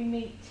people who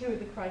meet two of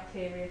the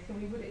criteria. So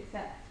we would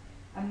accept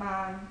a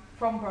man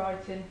from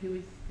Brighton who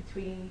is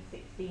between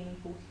 16 and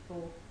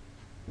 44.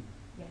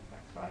 Yes,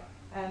 that's right.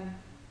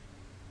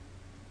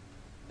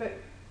 But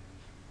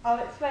I'll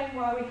explain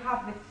why we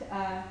have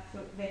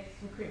this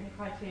recruitment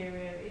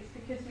criteria. It's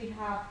because we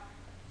have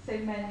so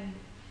many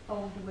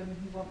older women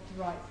who want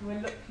to write. So we'll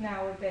look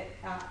now a bit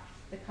at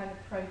the kind of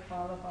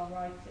profile of our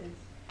writers.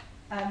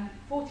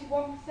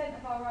 41%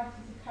 of our writers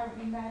are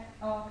currently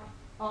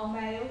are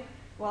male,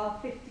 while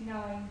 59%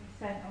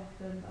 of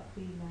them are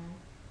female.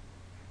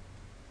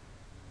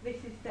 This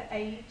is the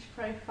age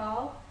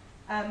profile.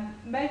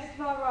 Most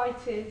of our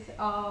writers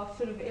are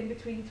sort of in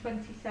between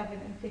 27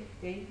 and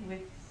 50,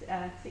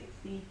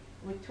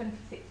 with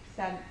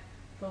 26%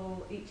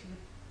 for each of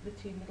the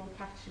two middle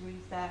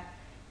categories there.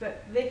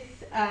 But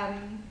this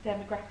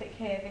demographic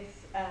here,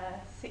 this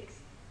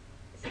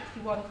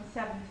 61 to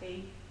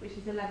 70, which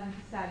is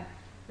 11%,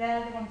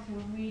 they're the ones who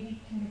are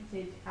really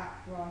committed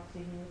at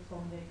writing and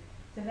responding.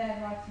 So their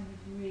writing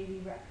is really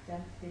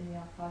represented in the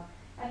archive.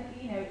 And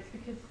you know, it's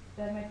because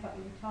they're most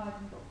likely retired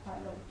and got quite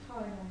a lot of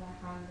time on their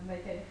hands, and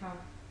they don't have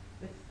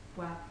this,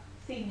 well,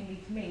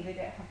 seemingly to me, they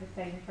don't have the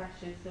same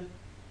pressures of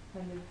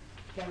kind of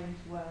going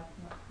to work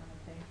and that kind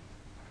of thing.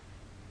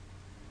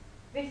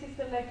 This is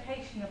the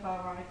location of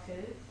our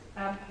writers.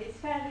 It's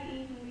fairly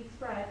evenly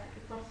spread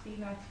across the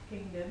United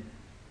Kingdom.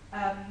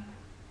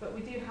 but we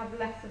do have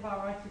less of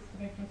our writers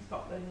coming from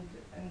Scotland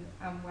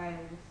and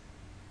Wales.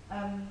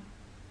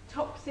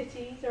 Top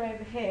cities are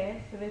over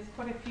here, so there's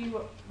quite a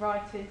few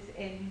writers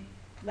in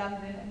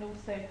London and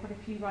also quite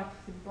a few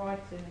writers in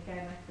Brighton.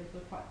 Again, I suppose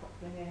we're quite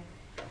popular here.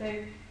 So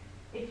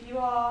if you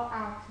are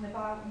out and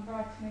about in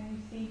Brighton and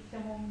you see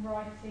someone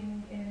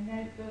writing in a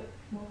notebook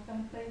or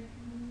something,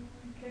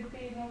 could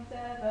be an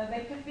observer.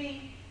 They could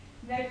be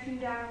noting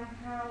down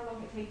how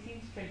long it takes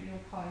you to drink your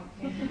pint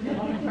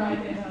on a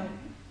Friday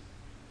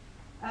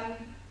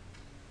night.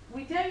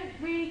 We don't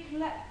really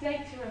collect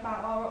data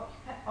about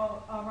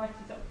our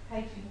writers'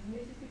 occupations, and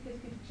this is because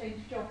people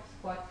change jobs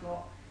quite a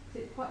lot, so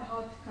it's quite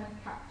hard to kind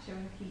of capture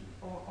and keep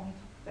on top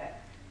of it.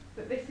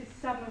 But this is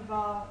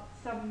a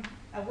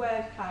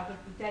word cloud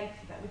of the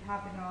data that we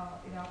have in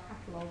our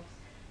catalogues.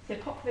 So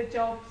popular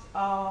jobs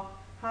are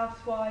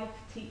housewife,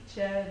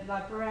 teacher,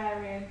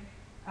 librarian.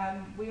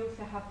 We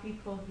also have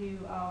people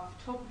who are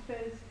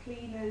photographers,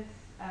 cleaners,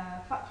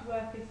 factory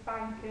workers,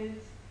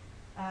 bankers,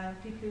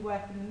 people who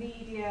work in the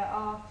media,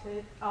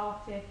 artists.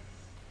 So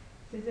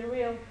there's a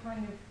real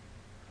kind of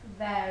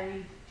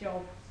varied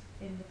jobs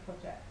in the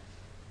project.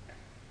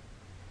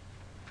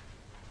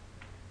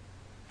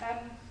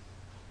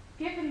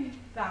 Given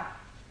that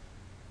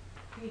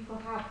people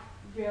have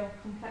real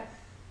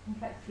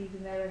complexities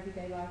in their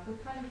everyday life, we're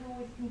kind of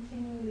always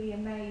continually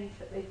amazed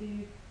that they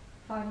do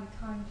find the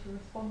time to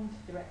respond to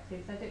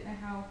directives. I don't know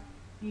how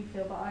you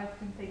feel, but I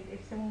often think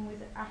if someone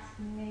was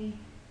asking me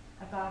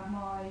about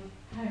my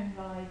home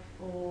life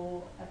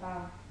or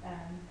about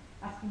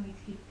asking me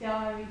to keep a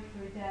diary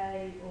for a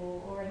day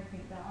or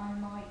anything that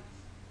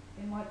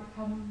it might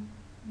become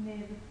near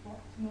the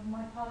bottom of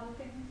my pile of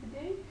things to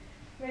do.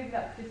 Maybe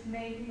that's just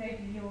me,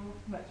 maybe you're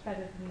much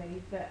better than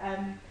me, but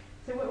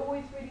so we're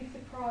always really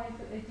surprised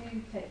that they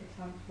do take the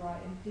time to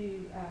write and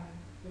do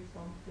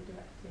respond to the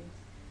directives.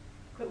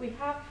 But we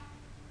have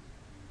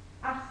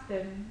asked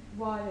them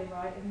why they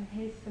write, and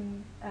here's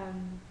some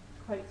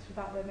quotes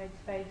about their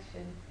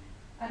motivation.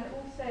 And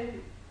also,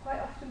 quite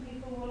often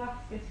people will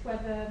ask us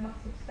whether mass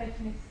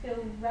observation is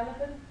still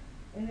relevant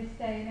in this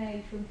day and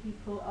age when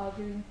people are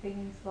doing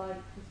things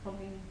like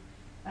responding,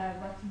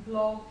 writing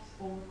blogs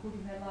or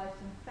recording their lives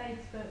on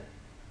Facebook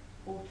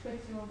or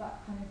Twitter or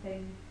that kind of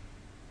thing.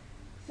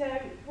 So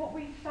what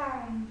we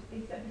found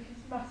is that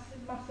because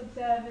mass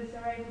observers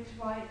are able to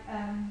write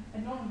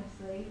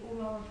anonymously,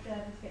 all our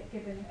observers get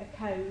given a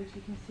code.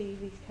 You can see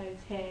these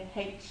codes here,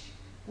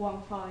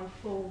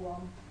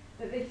 H1541.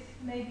 That this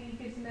maybe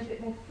gives them a bit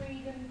more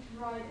freedom to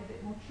write a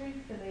bit more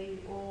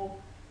truthfully or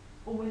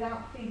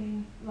without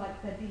feeling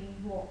like they're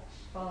being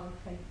watched by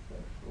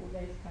Facebook or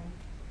those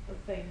kinds of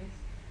things.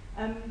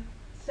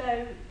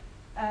 So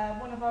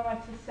one of our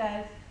writers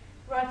says,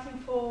 writing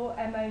for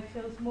MO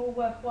feels more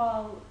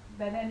worthwhile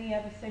than any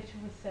other social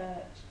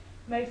research,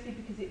 mostly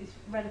because it is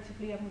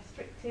relatively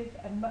unrestrictive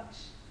and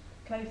much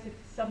closer to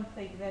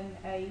something than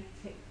a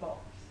tick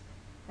box.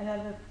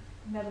 Another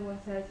one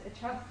says, a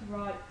chance to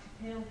write, to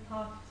feel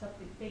part of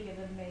something bigger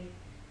than me,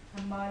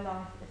 and my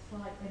life a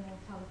slight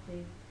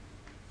immortality.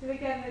 So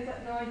again, there's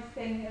that nice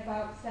thing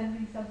about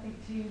sending something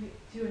to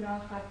an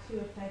archive,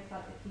 to a place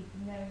like the Keep,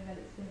 and knowing that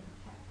it's going to be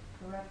kept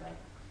forever.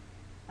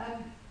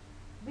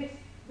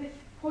 This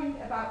point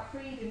about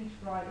freedom to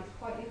write is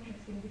quite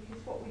interesting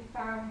because what we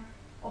found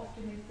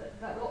often is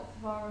that lots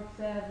of our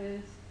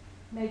observers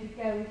maybe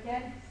go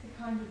against the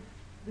kind of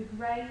the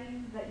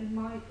grain that you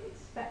might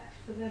expect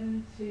for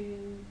them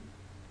to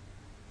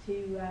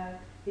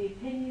the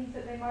opinions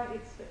that you might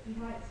expect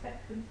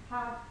them to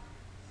have.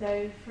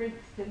 So, for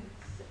instance,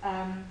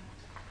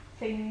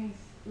 things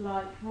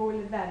like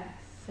royal events.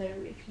 So,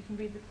 if you can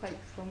read the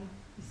quotes from.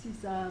 This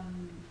is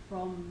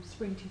from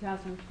spring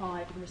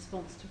 2005 in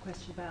response to a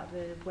question about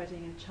the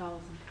wedding of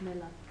Charles and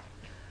Camilla.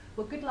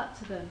 Well, good luck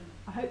to them.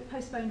 I hope the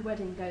postponed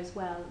wedding goes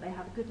well, that they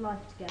have a good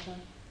life together.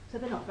 So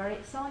they're not very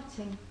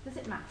exciting. Does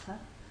it matter?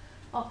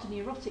 After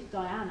neurotic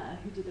Diana,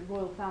 who did the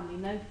royal family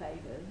no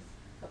favours,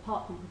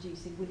 apart from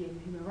producing William,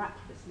 who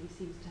miraculously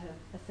seems to have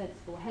a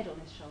sensible head on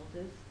his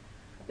shoulders,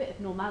 a bit of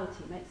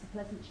normality makes a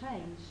pleasant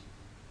change.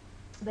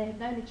 They have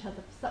known each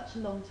other for such a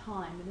long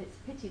time, and it's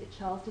a pity that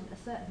Charles didn't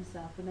assert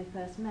himself when they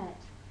first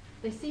met.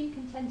 They seem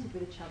contented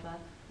with each other,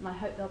 and I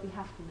hope they'll be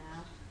happy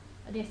now.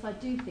 And yes, I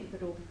do think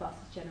that all the fuss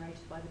is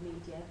generated by the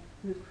media,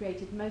 who have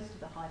created most of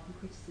the hype and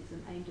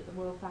criticism aimed at the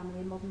royal family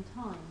in modern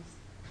times.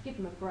 Give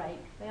them a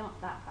break, they aren't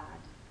that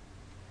bad.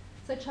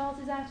 So Charles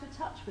is out of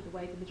touch with the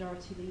way the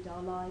majority lead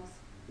our lives.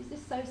 Is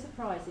this so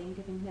surprising,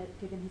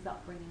 given his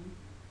upbringing?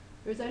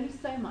 There is only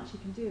so much he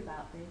can do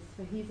about this,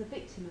 for he is a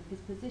victim of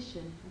his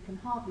position and can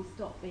hardly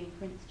stop being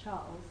Prince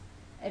Charles.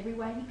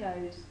 Everywhere he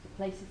goes, the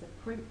places are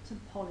crimped and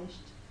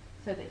polished,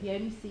 so that he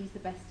only sees the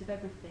best of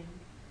everything.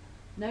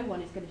 No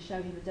one is going to show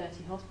him a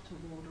dirty hospital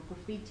ward or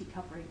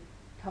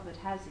graffiti-covered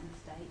housing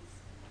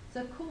estates,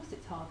 so of course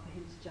it's hard for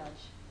him to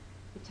judge.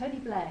 If Tony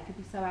Blair could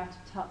be so out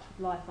of touch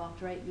with life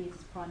after 8 years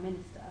as Prime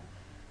Minister,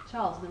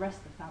 Charles and the rest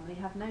of the family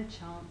have no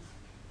chance.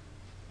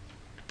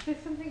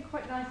 There's something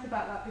quite nice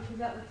about that, because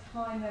at the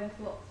time there was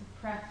lots of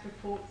press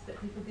reports that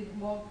people didn't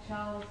want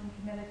Charles and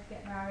Camilla to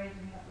get married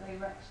and that they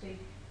were actually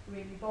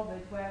really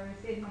bothered,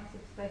 whereas in Mass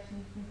Observation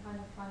you can kind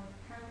of find a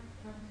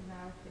counter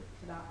narrative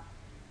to that.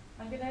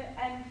 I'm going to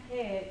end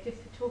here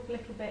just to talk a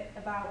little bit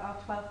about our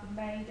 12th of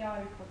May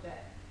diary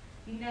project.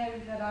 You know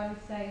that I was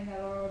saying that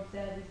our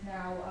observers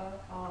now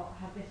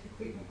have this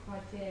recruitment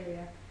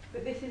criteria,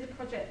 but this is a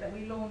project that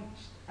we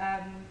launched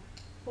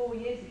 4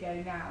 years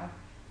ago now,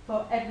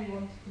 for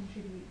everyone to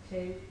contribute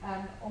to.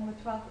 On the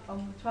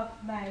 12th of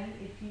May,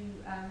 if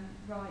you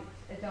write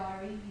a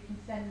diary, you can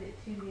send it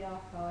to the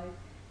archive,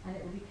 and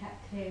it will be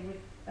kept here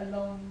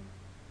along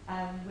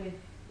with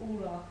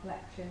all our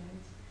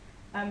collections.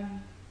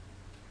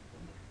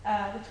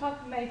 The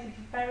 12th of May is a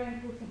very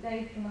important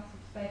day for Mass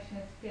Observation,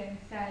 as Fiona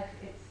said.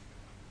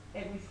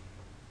 It was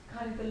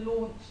kind of the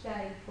launch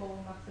day for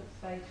Mass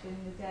Observation,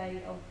 the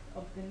day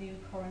of the new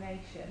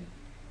coronation.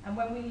 And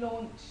when we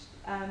launched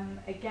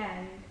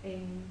again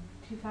in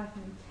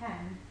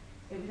 2010,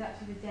 it was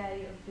actually the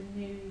day of the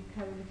new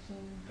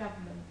coalition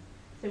government.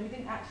 So we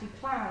didn't actually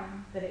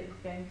plan that it was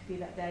going to be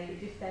that day, it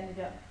just ended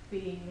up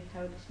being the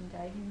coalition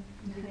day.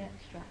 The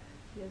extract.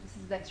 Yeah, this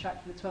is an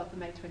extract from the 12th of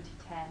May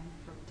 2010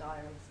 from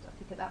Diarist. I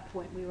think at that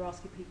point we were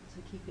asking people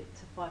to keep it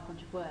to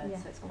 500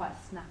 words, so it's quite a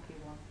snappy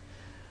one.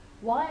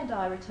 Y and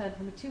I returned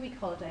from a 2-week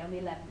holiday on the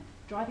 11th,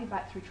 driving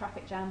back through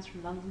traffic jams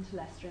from London to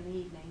Leicester in the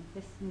evening,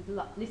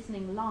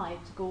 listening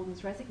live to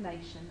Gordon's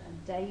resignation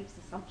and Dave's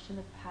assumption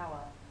of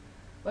power.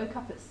 Woke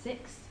up at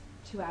 6,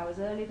 2 hours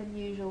earlier than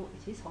usual,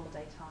 it is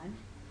holiday time,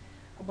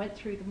 and went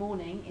through the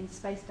morning in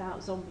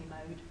spaced-out zombie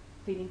mode,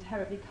 feeling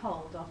terribly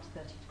cold after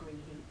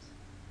 30-degree heat.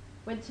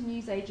 Went to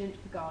newsagent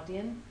for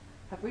Guardian,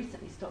 have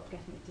recently stopped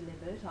getting it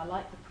delivered. I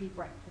like the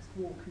pre-breakfast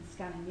walk and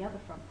scanning the other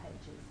front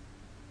pages.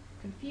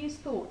 Confused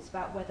thoughts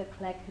about whether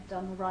Clegg had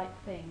done the right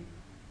thing.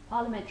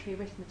 Parliamentary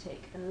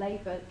arithmetic and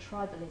Labour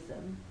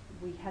tribalism.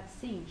 We had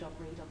seen John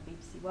Reid on the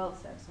BBC World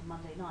Service on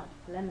Monday night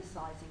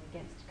polemicising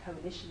against a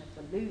coalition of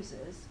the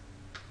losers.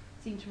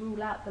 Seemed to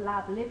rule out the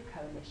Lab-Lib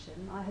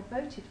coalition I had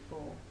voted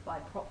for by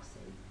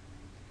proxy.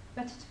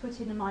 Better to put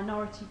in a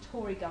minority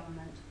Tory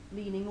government,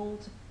 leaving all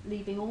to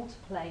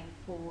play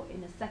for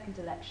in a second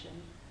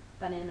election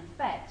than in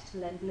effect to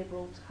lend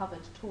Liberal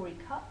covered Tory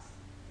cuts.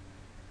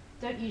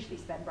 Don't usually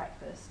spend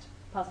breakfast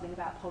puzzling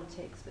about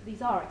politics, but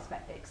these are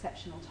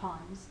exceptional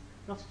times,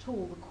 not at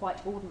all the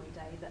quite ordinary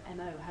day that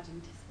MO had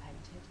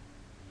anticipated.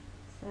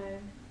 So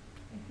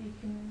if you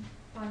can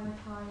find the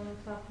time on the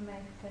 12th of May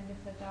to send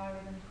us a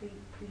diary, then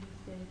please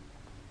do.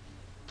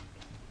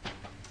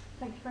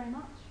 Thank you very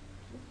much.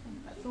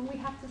 That's all we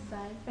have to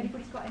say. If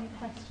anybody's got any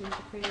questions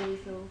or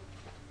queries, or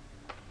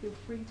feel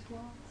free to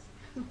ask.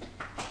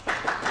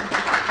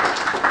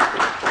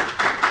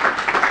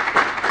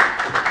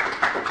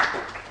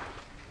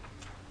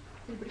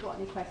 Anybody got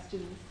any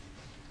questions?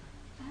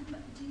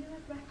 Do you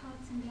have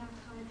records in the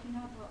archive, you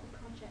know, about the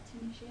project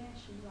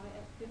initiation right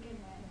at the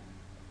beginning?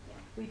 Yeah.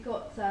 We've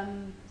got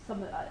some,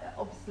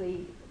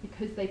 obviously,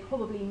 because they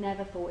probably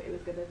never thought it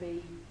was going to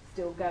be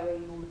still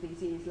going all of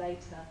these years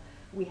later,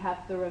 we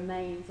have the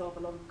remains of a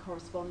lot of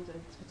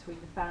correspondence between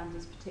the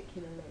founders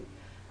particularly,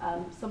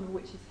 some of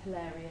which is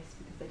hilarious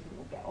because they didn't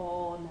all get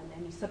on, and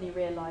then you suddenly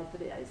realise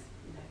that it is,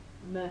 you know,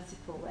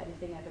 merciful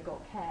anything ever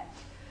got kept.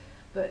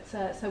 But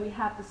so we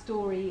have the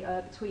story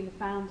between the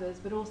founders,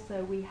 but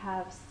also we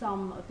have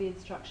some of the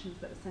instructions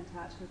that were sent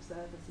out to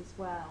observers as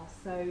well.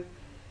 So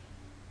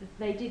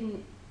they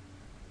didn't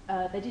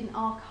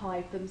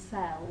archive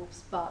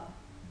themselves, but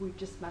we've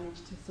just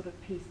managed to sort of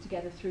piece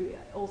together through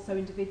also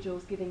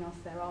individuals giving us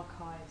their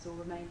archives or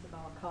remains of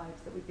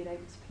archives that we've been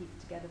able to piece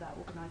together that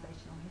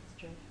organisational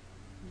history.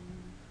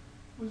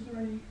 Was there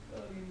any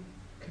early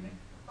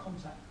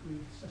contact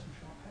with Cecil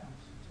Sharp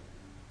House?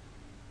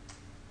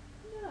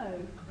 No.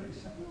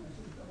 Completely separate.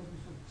 That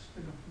wasn't sort of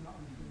spin off from that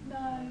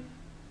No,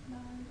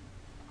 one.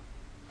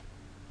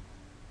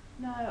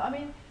 no. I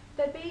mean,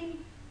 there'd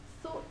been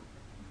sort of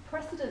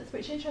precedents,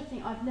 which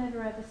interesting, I've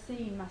never ever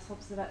seen in mass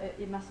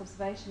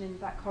observation in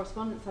that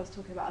correspondence I was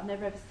talking about, I've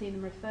never ever seen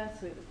them refer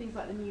to it, but things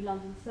like the New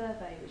London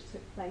Survey, which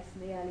took place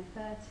in the early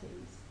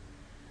 30s,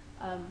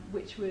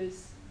 which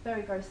was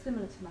very, very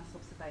similar to mass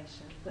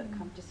observation, but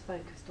kind of just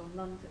focused on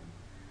London.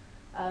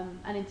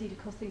 And indeed,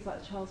 of course, things like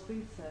the Charles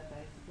Booth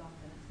surveys of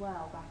London as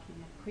well, back in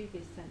the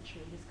previous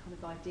century, this kind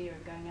of idea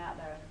of going out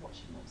there and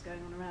watching what was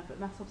going on around. But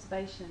mass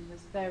observation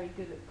was very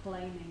good at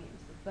claiming it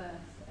was the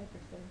first to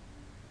everything. I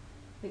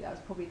think that was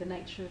probably the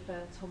nature of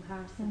Tom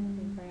Harrison,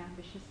 being very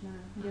ambitious now.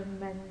 Young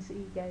men's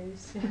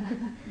egos.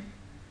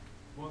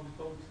 Why was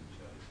Bolton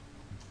chosen?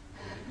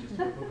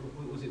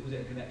 Was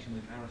it a connection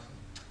with Harrison?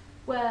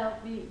 Well,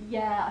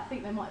 yeah, I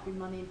think there might be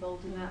money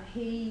involved in that.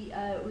 He,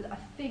 I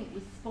think,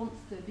 was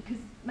sponsored, because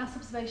Mass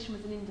Observation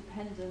was an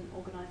independent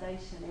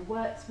organisation. It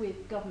worked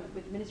with government,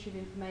 with the Ministry of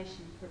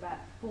Information for about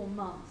 4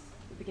 months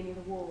at the beginning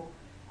of the war,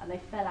 and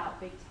they fell out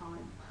big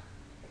time.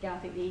 Again, I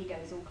think the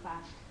egos all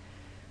clashed.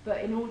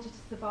 But in order to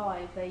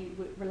survive, they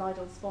relied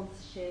on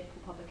sponsorship or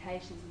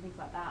publications and things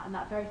like that. And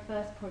that very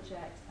first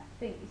project, I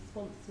think is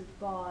sponsored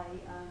by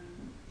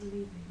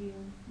Unilever,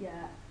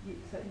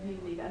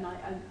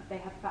 and they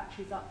have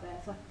factories up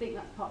there. So I think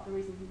that's part of the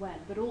reason he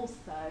went. But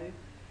also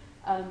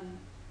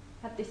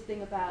had this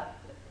thing about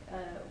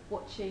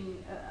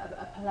watching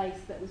a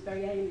place that was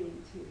very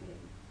alien to him,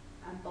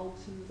 and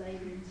Bolton was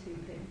alien to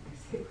him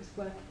because it was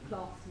working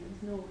class and it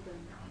was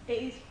northern.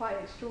 It is quite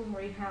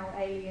extraordinary how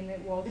alien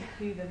it was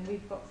to them.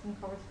 We've got some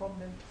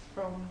correspondence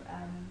from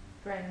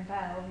Graham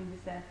Bell, who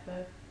was there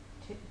for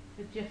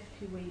just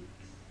 2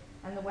 weeks,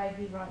 and the way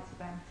he writes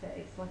about it,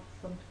 it's like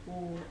he's gone to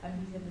war and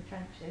he's in the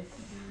trenches.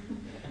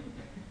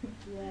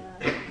 Yeah.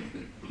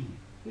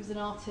 He was an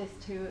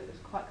artist who was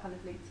quite kind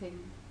of linked in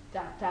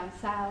down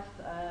south,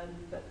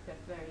 but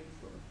they're very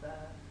sort of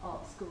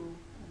art school,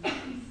 and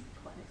it's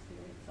quite an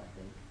experience, I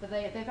think. But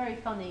they're very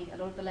funny, a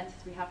lot of the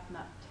letters we have from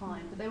that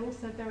time, but they're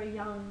also very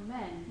young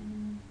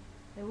men.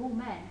 They were all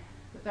men,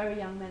 but very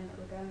young men that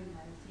were going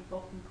there, sort of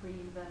often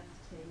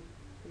pre-university,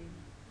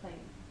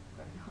 playing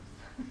grown-ups.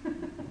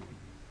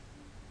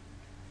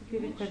 It's a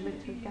good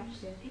equivalent to a gap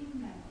year.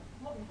 Email.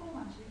 What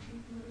format do you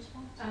keep the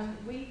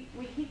responses?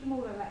 We keep them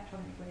all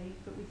electronically,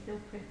 but we still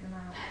print them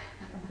out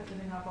and put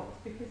them in our box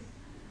because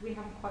we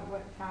haven't quite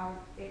worked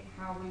out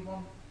how we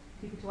want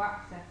people to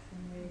access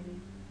them really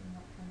in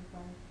that kind of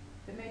way.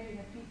 But maybe in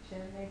the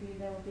future, maybe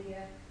there will be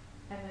a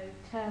MO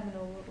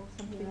terminal or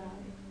something in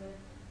the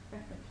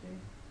reference room.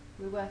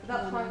 We're working.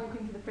 That's why I walk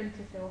into the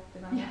printer so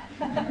often.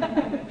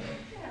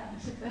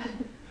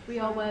 We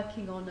are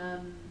working on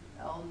a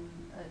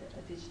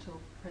digital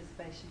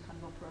preservation kind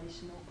of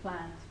operational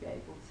plan to be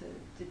able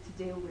to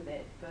deal with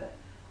it, but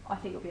I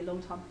think it'll be a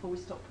long time before we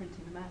stop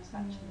printing them out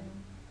actually.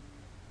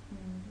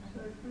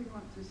 So if we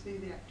want to see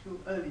the actual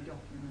early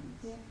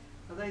documents,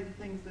 are they the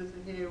things that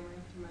are here and we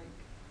have to make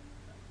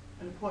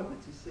an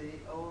appointment to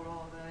see, or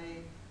are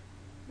they?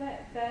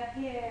 They're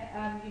here,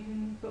 you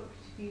can book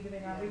to view them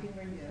in our reading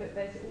rooms, but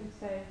there's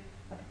also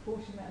a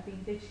proportion that have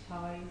been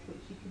digitised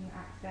which you can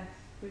access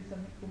through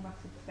something called Mass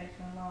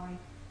Observation Online,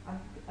 and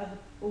other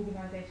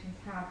organisations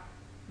have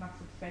Mass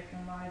Observation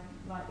Online,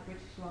 like the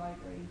British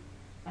Library,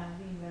 the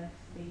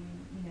university,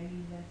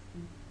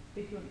 universities.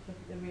 But if you want to look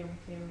at the real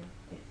material,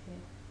 it's here.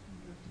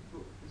 You have to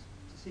book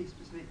to see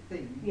specific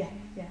things. Yeah.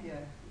 You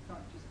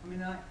can't just. I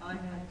mean, I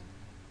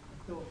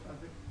thought of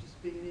it just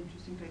being an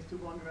interesting place to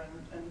wander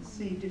around and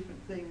see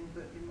different things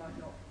that you might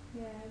not.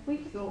 Yeah, we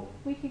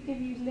could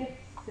give you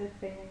lists of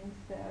things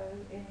that are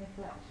in the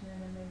collection,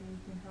 and then maybe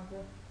you can have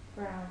a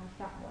browse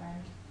that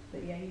way.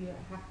 But you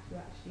have to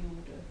actually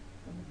order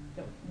some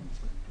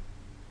documents.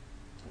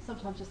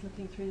 Sometimes just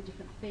looking through the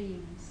different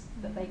themes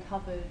that they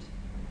covered,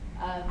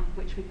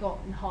 which we've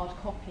got in hard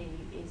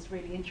copy, is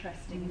really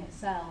interesting in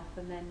itself,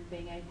 and then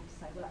being able to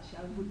say, well actually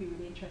I would be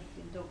really interested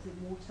in dogs in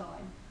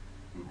wartime,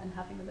 and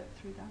having a look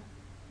through that.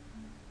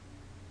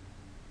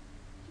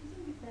 Do you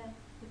think if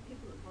the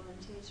people that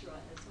volunteer to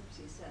write, there's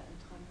obviously a certain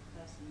type of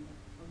person that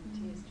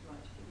volunteers to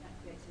write, do you think that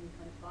creates any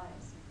kind of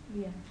bias?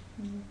 Yeah.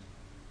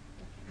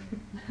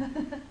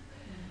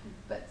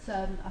 But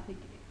I think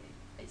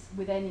it's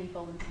with any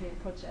volunteer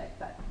project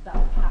that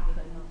will happen.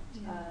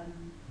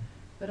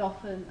 But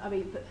often,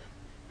 but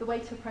the way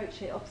to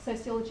approach it,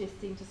 sociologists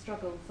seem to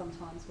struggle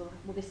sometimes. Well,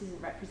 this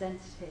isn't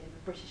representative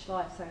of British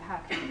life, so how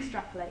can you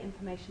extrapolate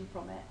information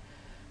from it?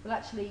 Well,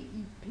 actually,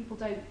 people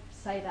don't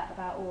say that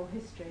about oral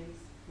histories,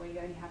 where you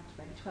only have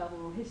maybe 12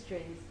 oral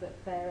histories, but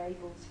they're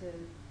able to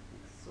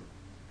sort of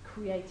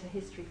create a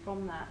history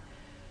from that.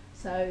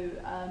 So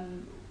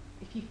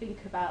if you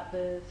think about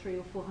the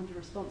 300 or 400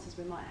 responses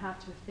we might have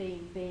to a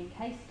theme being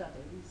case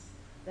studies,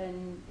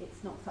 then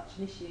it's not such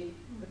an issue,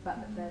 the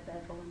fact that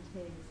they're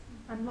volunteers.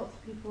 And lots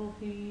of people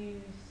who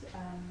use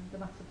the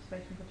Mass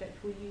Observation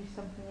Project will use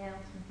something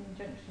else in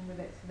conjunction with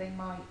it, so they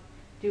might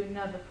do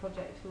another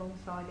project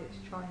alongside it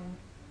to try and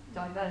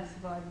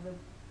diversify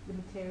the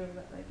material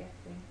that they're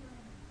getting.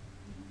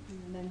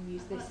 And then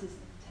use this as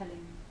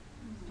telling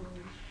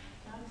stories.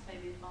 I would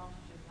say the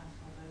advantage of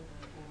national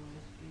oral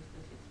history is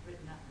that it's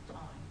written at the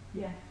time.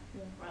 Yeah.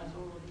 Whereas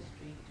oral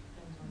history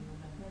depends on your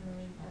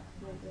memory.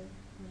 Absolutely.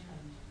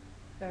 Changed.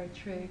 Very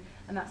true,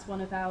 and that's one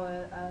of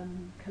our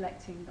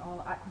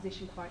our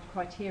acquisition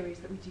criteria, is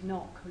that we do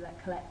not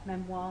collect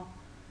memoir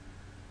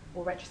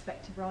or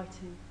retrospective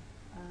writing.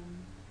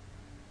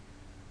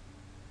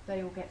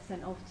 They all get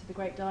sent off to the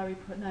Great Diary,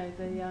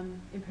 the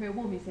Imperial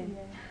War Museum.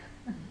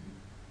 Yeah.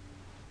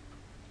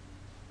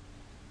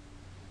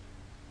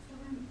 So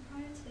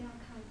prior to the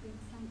archive being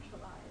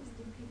centralised,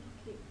 did people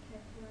keep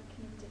paperwork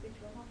in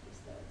individual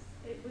offices?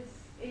 It was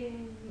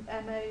in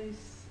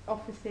MO's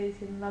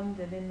offices in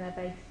London, in their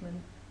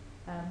basement.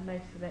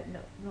 Most of it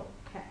not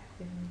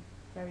kept in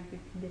very good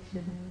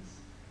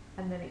conditions,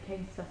 and then it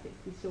came to Sussex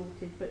to be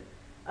sorted. But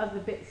other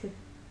bits of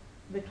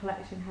the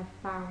collection have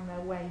found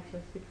their way to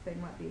us because they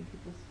might be in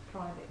people's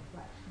private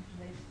collections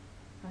and those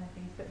kind of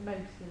things. But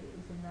mostly it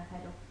was in their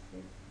head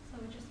offices. So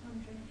we're just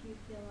wondering if you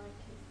feel like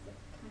it's a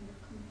kind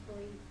of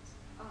complete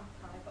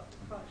archive of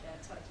the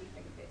project, or do you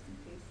think bits and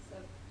pieces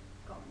have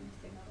gone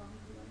missing along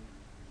the way?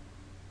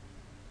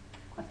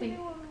 I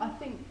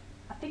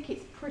think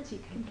it's pretty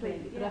complete,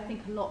 Complete, but I yeah.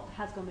 think a lot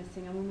has gone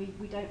missing. I mean,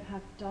 we don't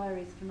have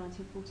diaries from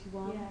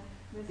 1941 Yeah,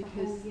 there's a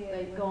because whole year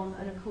they've when gone, it's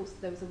and in. of course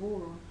there was a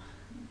war on.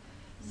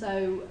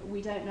 So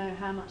we don't know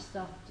how much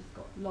stuff just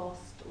got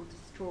lost or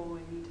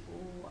destroyed,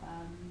 or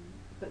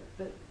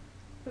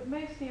But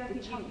mostly I the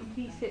think you chunks can of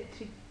piece them.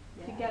 it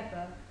Yeah.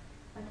 together.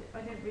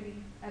 I don't really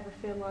ever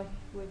feel like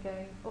we're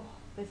going, oh,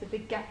 there's a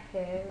big gap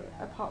here,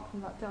 Yeah. apart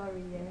from that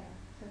diary year. Yeah.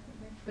 So I think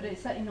mostly- But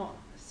it's certainly not.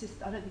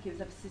 I don't think it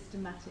was ever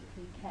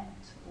systematically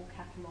kept or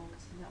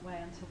catalogued in that way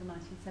until the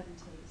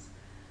 1970s.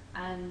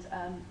 And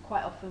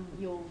quite often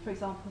you'll, for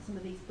example, some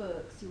of these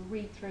books, you'll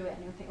read through it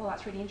and you'll think, oh,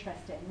 that's really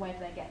interesting, where do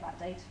they get that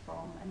data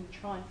from? And you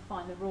try and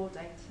find the raw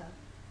data,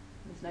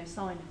 and there's no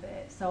sign of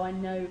it. So I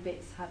know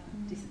bits have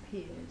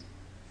disappeared.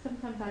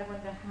 Sometimes I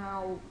wonder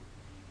how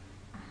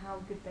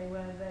good they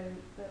were, though,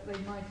 that they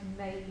might have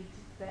made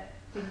that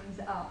things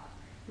up.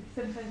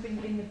 Because sometimes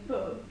in the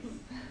books,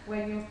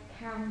 when you're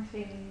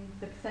counting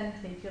the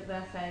percentage,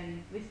 they'll say,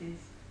 this is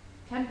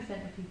 10%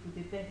 of people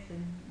did this,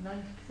 and 90%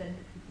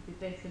 of people did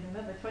this, and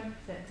another 20% of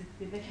people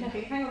did this. And you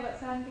think, hang on,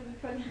 that's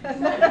 120%.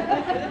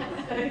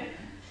 So, yeah.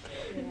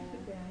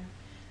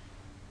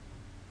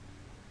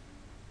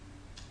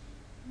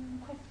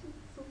 Questions?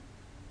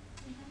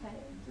 Okay.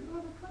 Do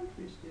other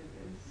countries do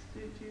this? Do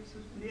you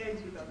sort of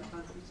liaise with other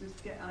countries,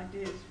 just get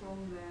ideas from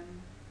them?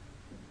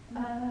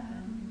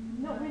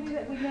 Not really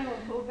that we know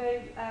of,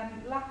 although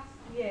last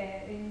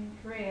year in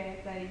Korea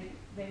they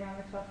ran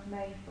the 12th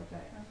May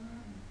project.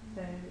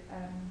 So,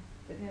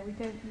 but no, we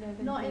don't know.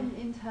 Not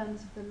in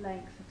terms of the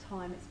length of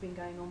time it's been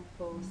going on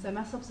for. So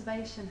mass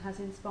observation has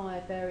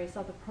inspired various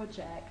other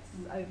projects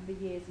over the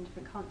years in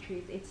different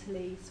countries.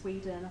 Italy,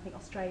 Sweden, I think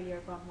Australia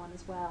have run one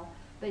as well.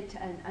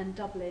 And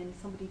Dublin,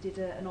 somebody did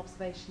an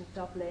observation of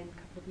Dublin a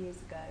couple of years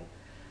ago.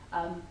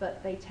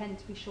 But they tend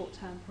to be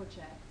short-term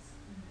projects.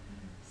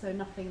 So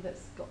nothing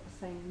that's got the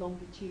same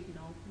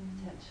longitudinal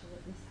potential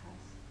that this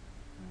has.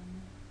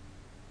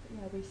 But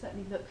yeah, we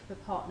certainly look for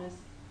partners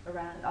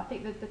around. I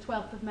think that the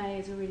 12th of May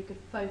is a really good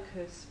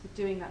focus for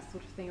doing that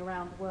sort of thing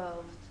around the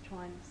world, to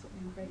try and sort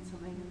of create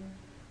something. And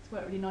it's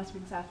worked really nicely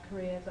in South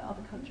Korea, but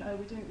other countries,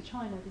 we're doing it with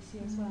China this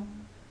year as well,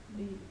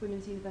 the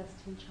Women's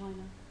University in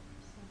China.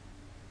 So.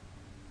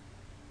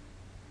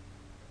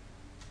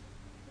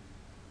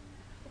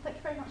 Well, thank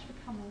you very much for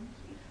coming.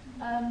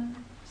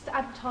 Just to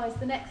advertise,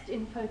 the next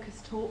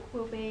InFocus talk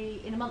will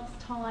be in a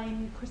month's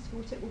time. Christopher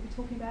Whittock will be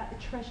talking about the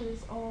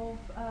treasures of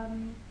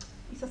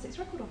East Sussex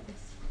Record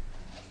Office.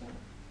 So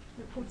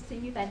look forward to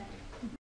seeing you then.